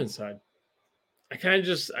warm inside. I got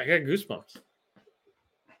goosebumps.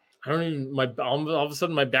 All of a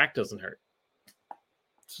sudden my back doesn't hurt.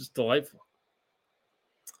 It's just delightful.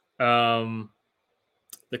 The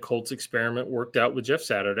Colts experiment worked out with Jeff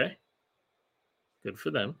Saturday. Good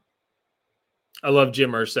for them. I love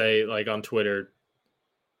Jim Irsay, like on Twitter,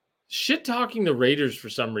 shit talking the Raiders for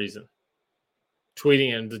some reason.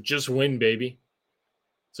 Tweeting and to just win, baby.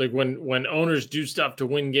 It's like when owners do stuff to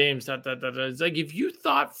win games, it's like if you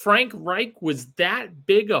thought Frank Reich was that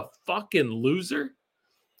big a fucking loser,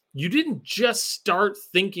 you didn't just start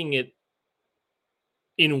thinking it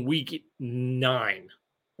in week 9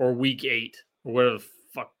 or week 8 or whatever the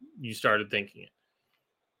fuck you started thinking it.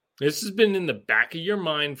 This has been in the back of your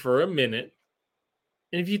mind for a minute.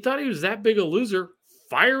 And if you thought he was that big a loser,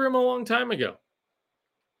 fire him a long time ago.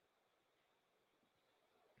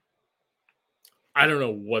 I don't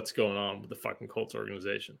know what's going on with the fucking Colts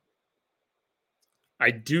organization.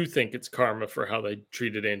 I do think it's karma for how they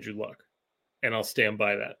treated Andrew Luck. And I'll stand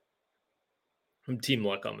by that. I'm Team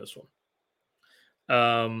Luck on this one.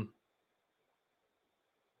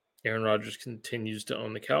 Aaron Rodgers continues to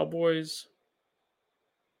own the Cowboys.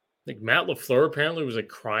 Like Matt LaFleur apparently was like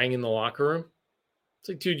crying in the locker room. It's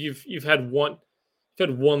like, dude, you've had one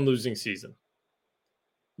losing season.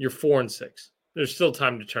 You're 4-6. There's still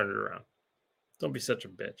time to turn it around. Don't be such a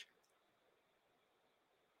bitch.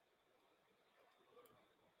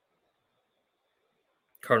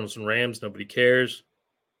 Cardinals and Rams, nobody cares.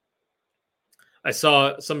 I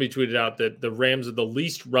saw somebody tweeted out that the Rams are the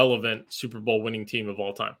least relevant Super Bowl winning team of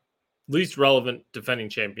all time. Least relevant defending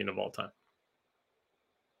champion of all time.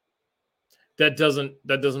 That doesn't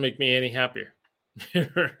make me any happier. It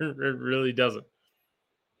really doesn't.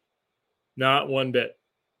 Not one bit.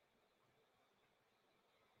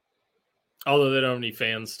 Although they don't have any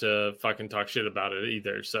fans to fucking talk shit about it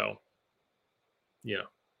either. So, you know.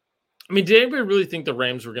 I mean, did anybody really think the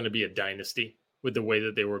Rams were going to be a dynasty with the way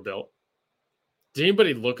that they were built? Did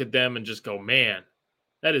anybody look at them and just go, man,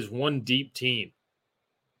 that is one deep team?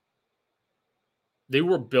 They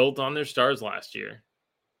were built on their stars last year.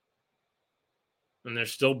 And they're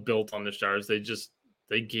still built on their stars. They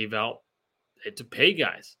gave out, they had to pay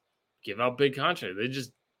guys, give out big contracts.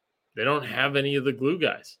 They don't have any of the glue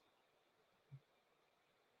guys.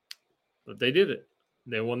 But they did it.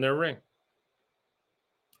 They won their ring.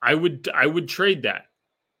 I would trade that.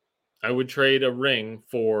 I would trade a ring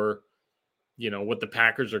for, what the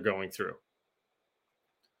Packers are going through.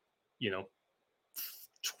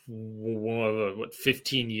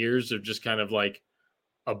 15 years of just kind of like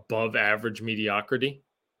above average mediocrity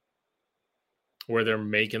where they're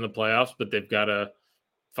making the playoffs, but they've got a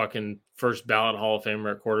fucking first ballot Hall of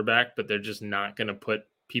Famer at quarterback, but they're just not going to put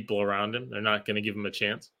people around him. They're not going to give him a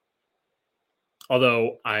chance.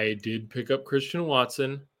 Although I did pick up Christian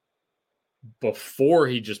Watson before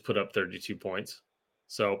he just put up 32 points.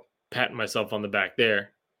 So patting myself on the back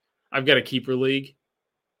there. I've got a keeper league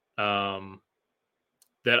that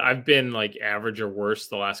I've been like average or worse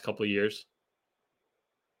the last couple of years.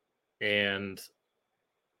 And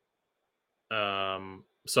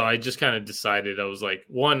so I just kind of decided, I was like,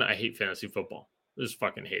 one, I hate fantasy football. I just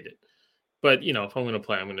fucking hate it. But, if I'm going to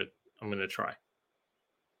play, I'm going to try.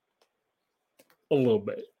 A little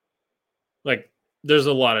bit. Like, there's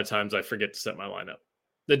a lot of times I forget to set my lineup.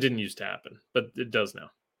 That didn't used to happen, but it does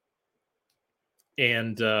now.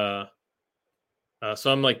 And so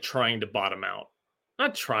I'm like trying to bottom out.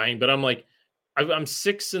 Not trying, but I'm like, I'm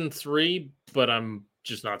 6-3, but I'm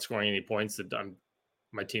just not scoring any points.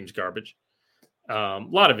 My team's garbage. A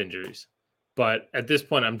lot of injuries. But at this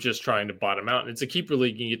point, I'm just trying to bottom out. And it's a keeper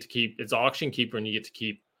league. You get to keep, it's auction keeper, and you get to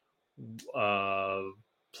keep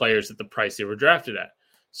players at the price they were drafted at.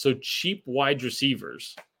 So cheap wide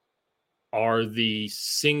receivers are the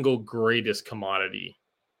single greatest commodity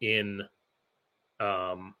in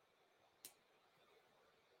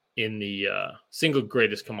the single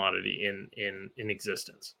greatest commodity in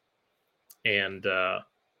existence. And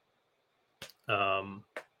I'm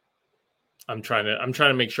trying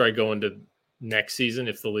to make sure I go into next season,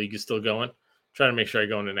 if the league is still going, trying to make sure I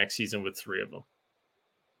go into next season with 3 of them.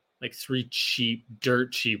 Like 3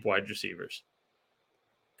 dirt cheap wide receivers.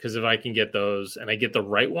 Because if I can get those and I get the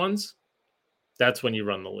right ones, that's when you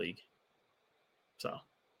run the league. So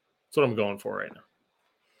that's what I'm going for right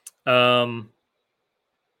now.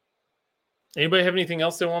 Anybody have anything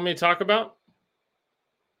else they want me to talk about?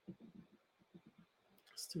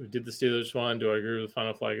 We did the Steelers one. Do I agree with the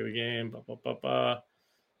final flag of the game? The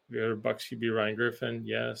other Bucks QB Ryan Griffin.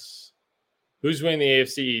 Yes. Who's winning the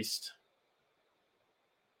AFC East?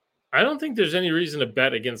 I don't think there's any reason to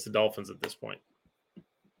bet against the Dolphins at this point.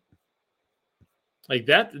 Like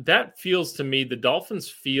that feels to me, the Dolphins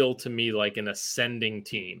feel to me like an ascending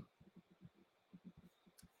team.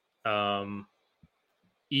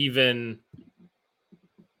 Even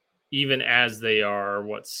as they are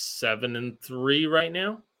 7-3 right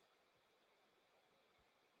now.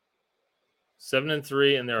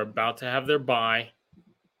 7-3, and they're about to have their bye,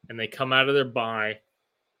 and they come out of their bye,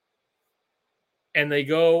 and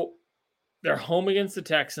they're home against the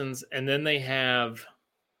Texans, and then they have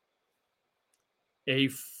a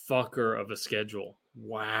fucker of a schedule.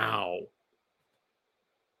 Wow.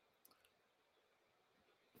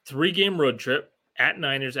 3-game road trip at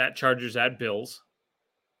Niners, at Chargers, at Bills.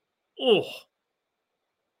 Oh.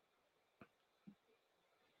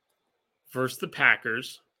 Versus the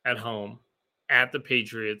Packers at home, at the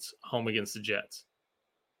Patriots, home against the Jets.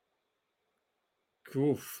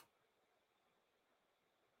 Oof.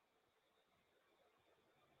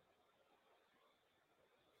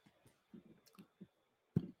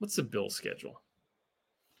 What's the Bills' schedule?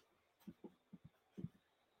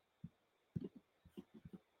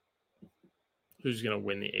 Who's going to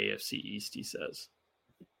win the AFC East, he says.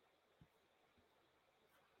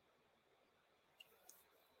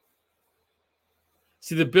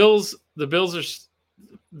 See, the Bills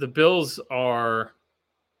are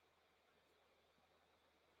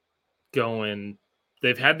going,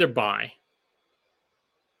 they've had their bye.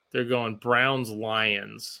 They're going Browns,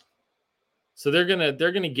 Lions. So they're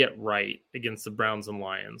gonna get right against the Browns and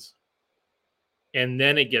Lions. And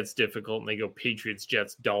then it gets difficult and they go Patriots,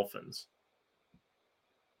 Jets, Dolphins.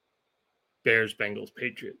 Bears, Bengals,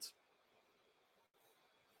 Patriots.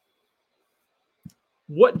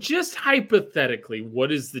 What, just hypothetically,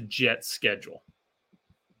 what is the Jets schedule?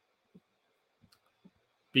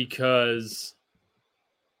 Because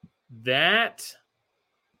the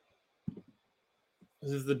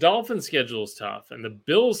Dolphins schedule is tough and the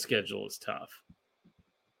Bills schedule is tough.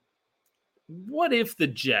 What if the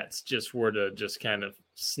Jets just were to just kind of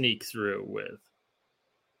sneak through with?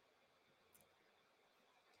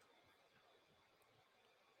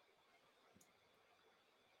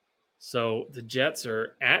 So the Jets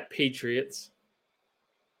are at Patriots,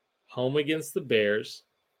 home against the Bears,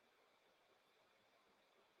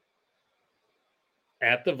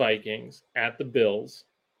 at the Vikings, at the Bills,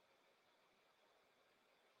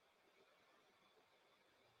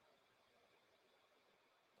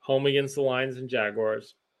 home against the Lions and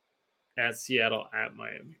Jaguars, at Seattle, at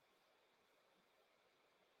Miami.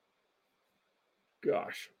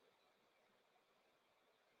 Gosh.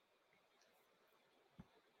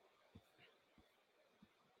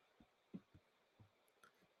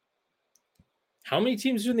 How many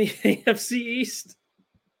teams are in the AFC East?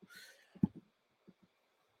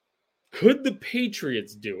 Could the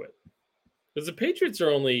Patriots do it? Because the Patriots are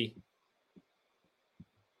only,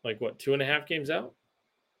 2.5 games out?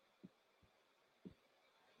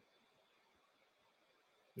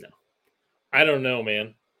 No. I don't know,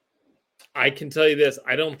 man. I can tell you this.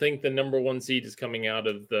 I don't think the number one seed is coming out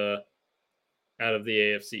of the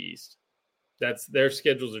AFC East. Their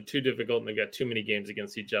schedules are too difficult and they've got too many games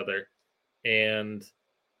against each other. And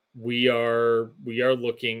we are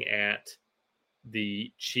looking at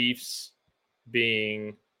the Chiefs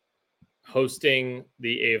hosting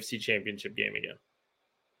the AFC Championship game again.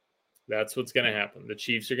 That's what's going to happen. The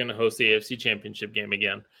Chiefs are going to host the AFC Championship game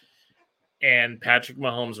again. And Patrick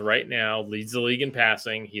Mahomes right now leads the league in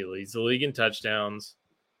passing. He leads the league in touchdowns.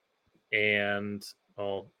 And,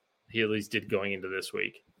 he at least did going into this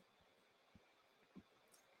week.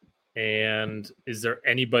 And is there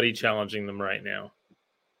anybody challenging them right now?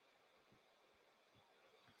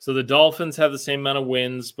 So the Dolphins have the same amount of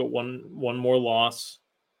wins, but one more loss.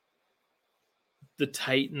 The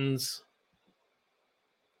Titans.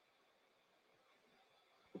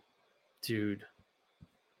 Dude.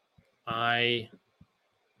 There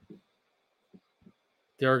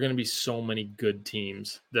are going to be so many good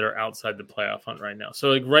teams that are outside the playoff hunt right now.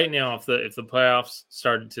 So right now, if the playoffs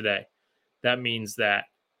started today, that means that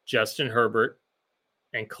Justin Herbert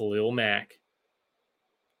and Khalil Mack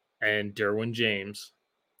and Derwin James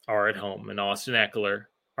are at home, and Austin Eckler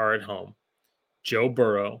are at home. Joe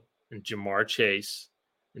Burrow and Jamar Chase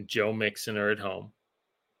and Joe Mixon are at home.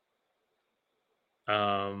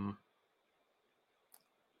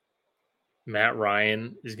 Matt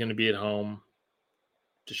Ryan is going to be at home.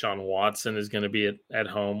 Deshaun Watson is going to be at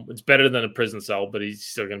home. It's better than a prison cell, but he's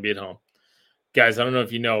still going to be at home. Guys, I don't know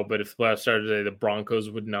if you know, but if the playoffs started today, the Broncos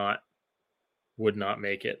would not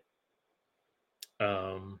make it.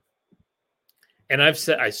 And I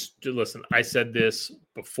said this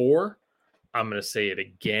before. I'm going to say it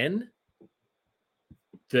again.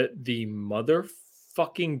 That the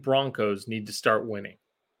motherfucking Broncos need to start winning.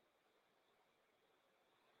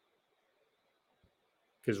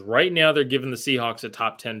 Because right now they're giving the Seahawks a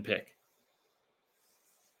top 10 pick.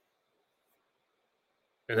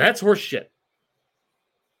 And that's horse shit.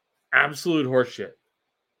 Absolute horse shit.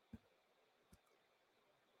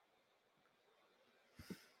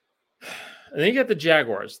 And then you got the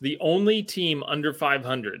Jaguars, the only team under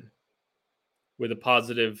 500 with a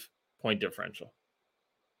positive point differential.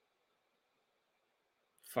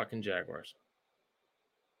 Fucking Jaguars.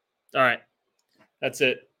 All right. That's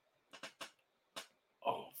it.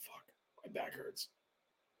 Oh, fuck. My back hurts.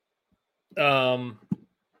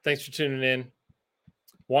 Thanks for tuning in.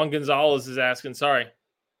 Juan Gonzalez is asking,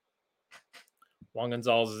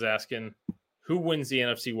 who wins the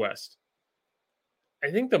NFC West?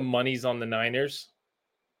 I think the money's on the Niners.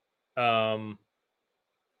 I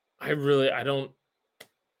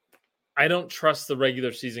don't trust the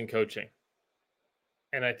regular season coaching.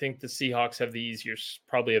 And I think the Seahawks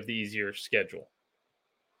probably have the easier schedule.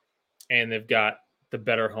 And they've got the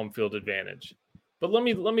better home field advantage. But let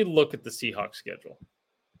me look at the Seahawks schedule.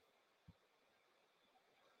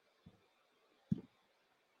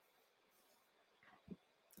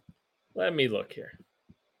 Let me look here.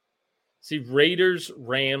 See, Raiders,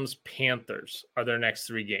 Rams, Panthers are their next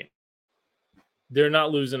 3 games. They're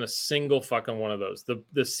not losing a single fucking one of those. The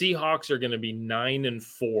Seahawks are going to be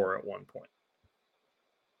 9-4 at one point.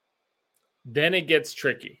 Then it gets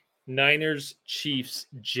tricky. Niners, Chiefs,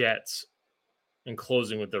 Jets, and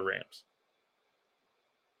closing with the Rams.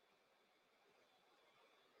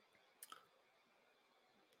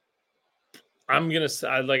 I'm gonna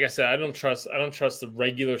say, like I said, I don't trust the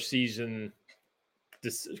regular season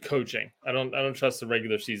coaching. I don't trust the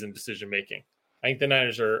regular season decision making. I think the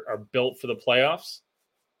Niners are built for the playoffs.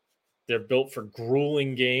 They're built for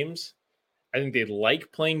grueling games. I think they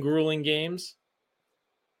like playing grueling games.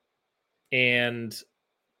 And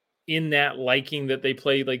in that liking that they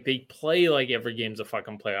play like every game's a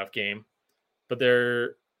fucking playoff game. But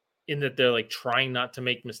they're like trying not to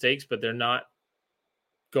make mistakes, but they're not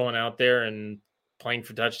going out there and playing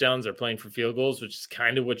for touchdowns or playing for field goals, which is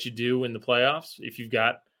kind of what you do in the playoffs. If you've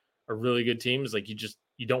got a really good team, it's like you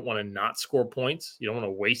don't want to not score points. You don't want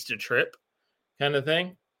to waste a trip kind of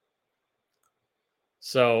thing.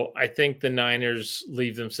 So I think the Niners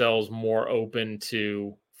leave themselves more open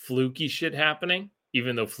to fluky shit happening,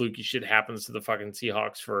 even though fluky shit happens to the fucking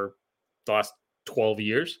Seahawks for the last 12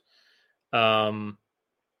 years. But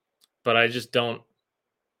I just don't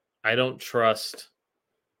trust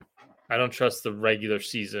the regular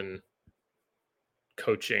season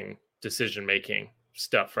coaching, decision-making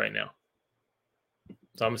stuff right now.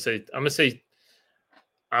 So I'm gonna say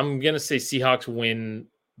Seahawks win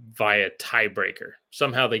via tiebreaker.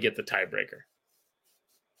 Somehow they get the tiebreaker.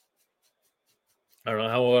 I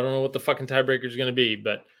don't know what the fucking tiebreaker is going to be,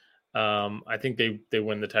 but I think they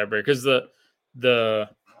win the tiebreaker because the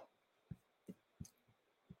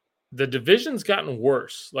division's gotten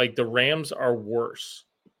worse. Like the Rams are worse.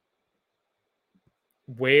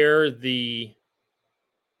 Where the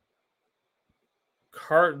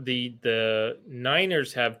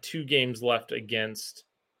Niners have 2 games left against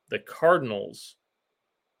the Cardinals,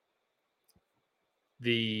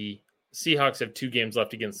 the Seahawks have 2 games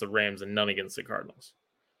left against the Rams and none against the Cardinals.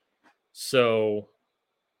 So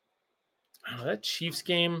that Chiefs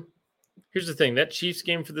game, here's the thing, that Chiefs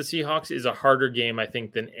game for the Seahawks is a harder game, I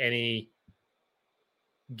think, than any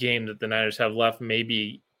game that the Niners have left,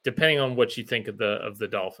 maybe depending on what you think of the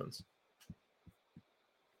Dolphins.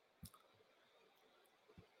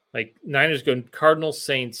 Like Niners go Cardinals,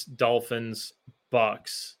 Saints, Dolphins,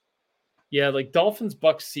 Bucks. Yeah, like Dolphins,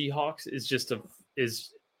 Bucks, Seahawks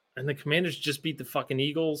and the Commanders just beat the fucking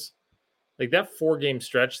Eagles. Like that 4-game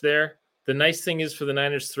stretch there. The nice thing is for the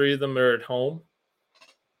Niners, 3 of them are at home.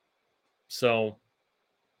 So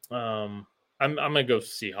I'm gonna go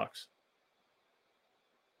Seahawks.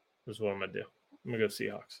 That's what I'm gonna do. I'm gonna go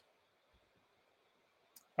Seahawks.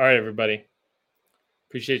 All right, everybody.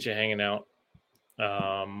 Appreciate you hanging out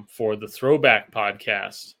for the Throwback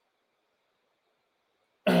Podcast.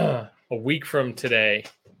 A week from today,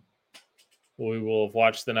 we will have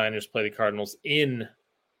watched the Niners play the Cardinals in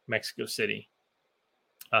Mexico City.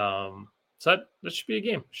 So that should be a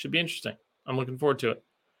game. Should be interesting. I'm looking forward to it.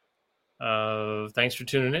 Thanks for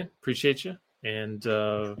tuning in. Appreciate you. And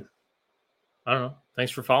I don't know.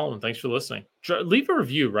 Thanks for following. Thanks for listening. Leave a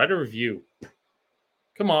review. Write a review.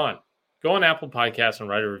 Come on. Go on Apple Podcasts and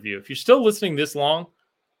write a review. If you're still listening this long,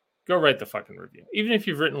 go write the fucking review. Even if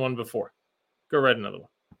you've written one before, go write another one.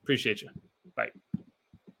 Appreciate you. Bye.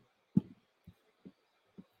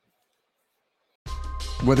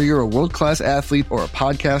 Whether you're a world-class athlete or a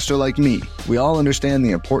podcaster like me, we all understand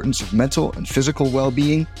the importance of mental and physical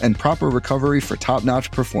well-being and proper recovery for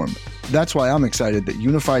top-notch performance. That's why I'm excited that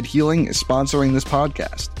Unified Healing is sponsoring this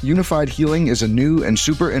podcast. Unified Healing is a new and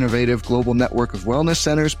super innovative global network of wellness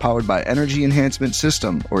centers powered by Energy Enhancement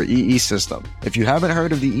System, or EE System. If you haven't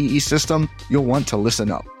heard of the EE System, you'll want to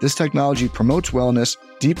listen up. This technology promotes wellness,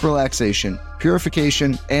 deep relaxation,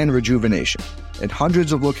 purification, and rejuvenation. In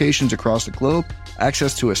hundreds of locations across the globe,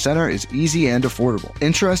 access to a center is easy and affordable.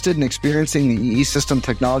 Interested in experiencing the EE System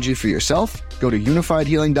technology for yourself? Go to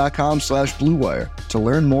unifiedhealing.com/bluewire to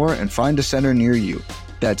learn more and find a center near you.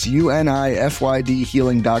 That's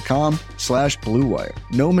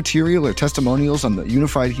unifydhealing.com/bluewire. No material or testimonials on the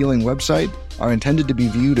Unified Healing website are intended to be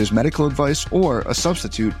viewed as medical advice or a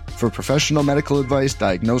substitute for professional medical advice,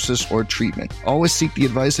 diagnosis, or treatment. Always seek the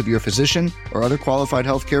advice of your physician or other qualified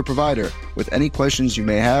healthcare provider with any questions you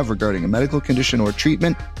may have regarding a medical condition or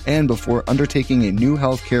treatment and before undertaking a new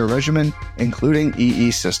healthcare regimen, including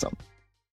EE system.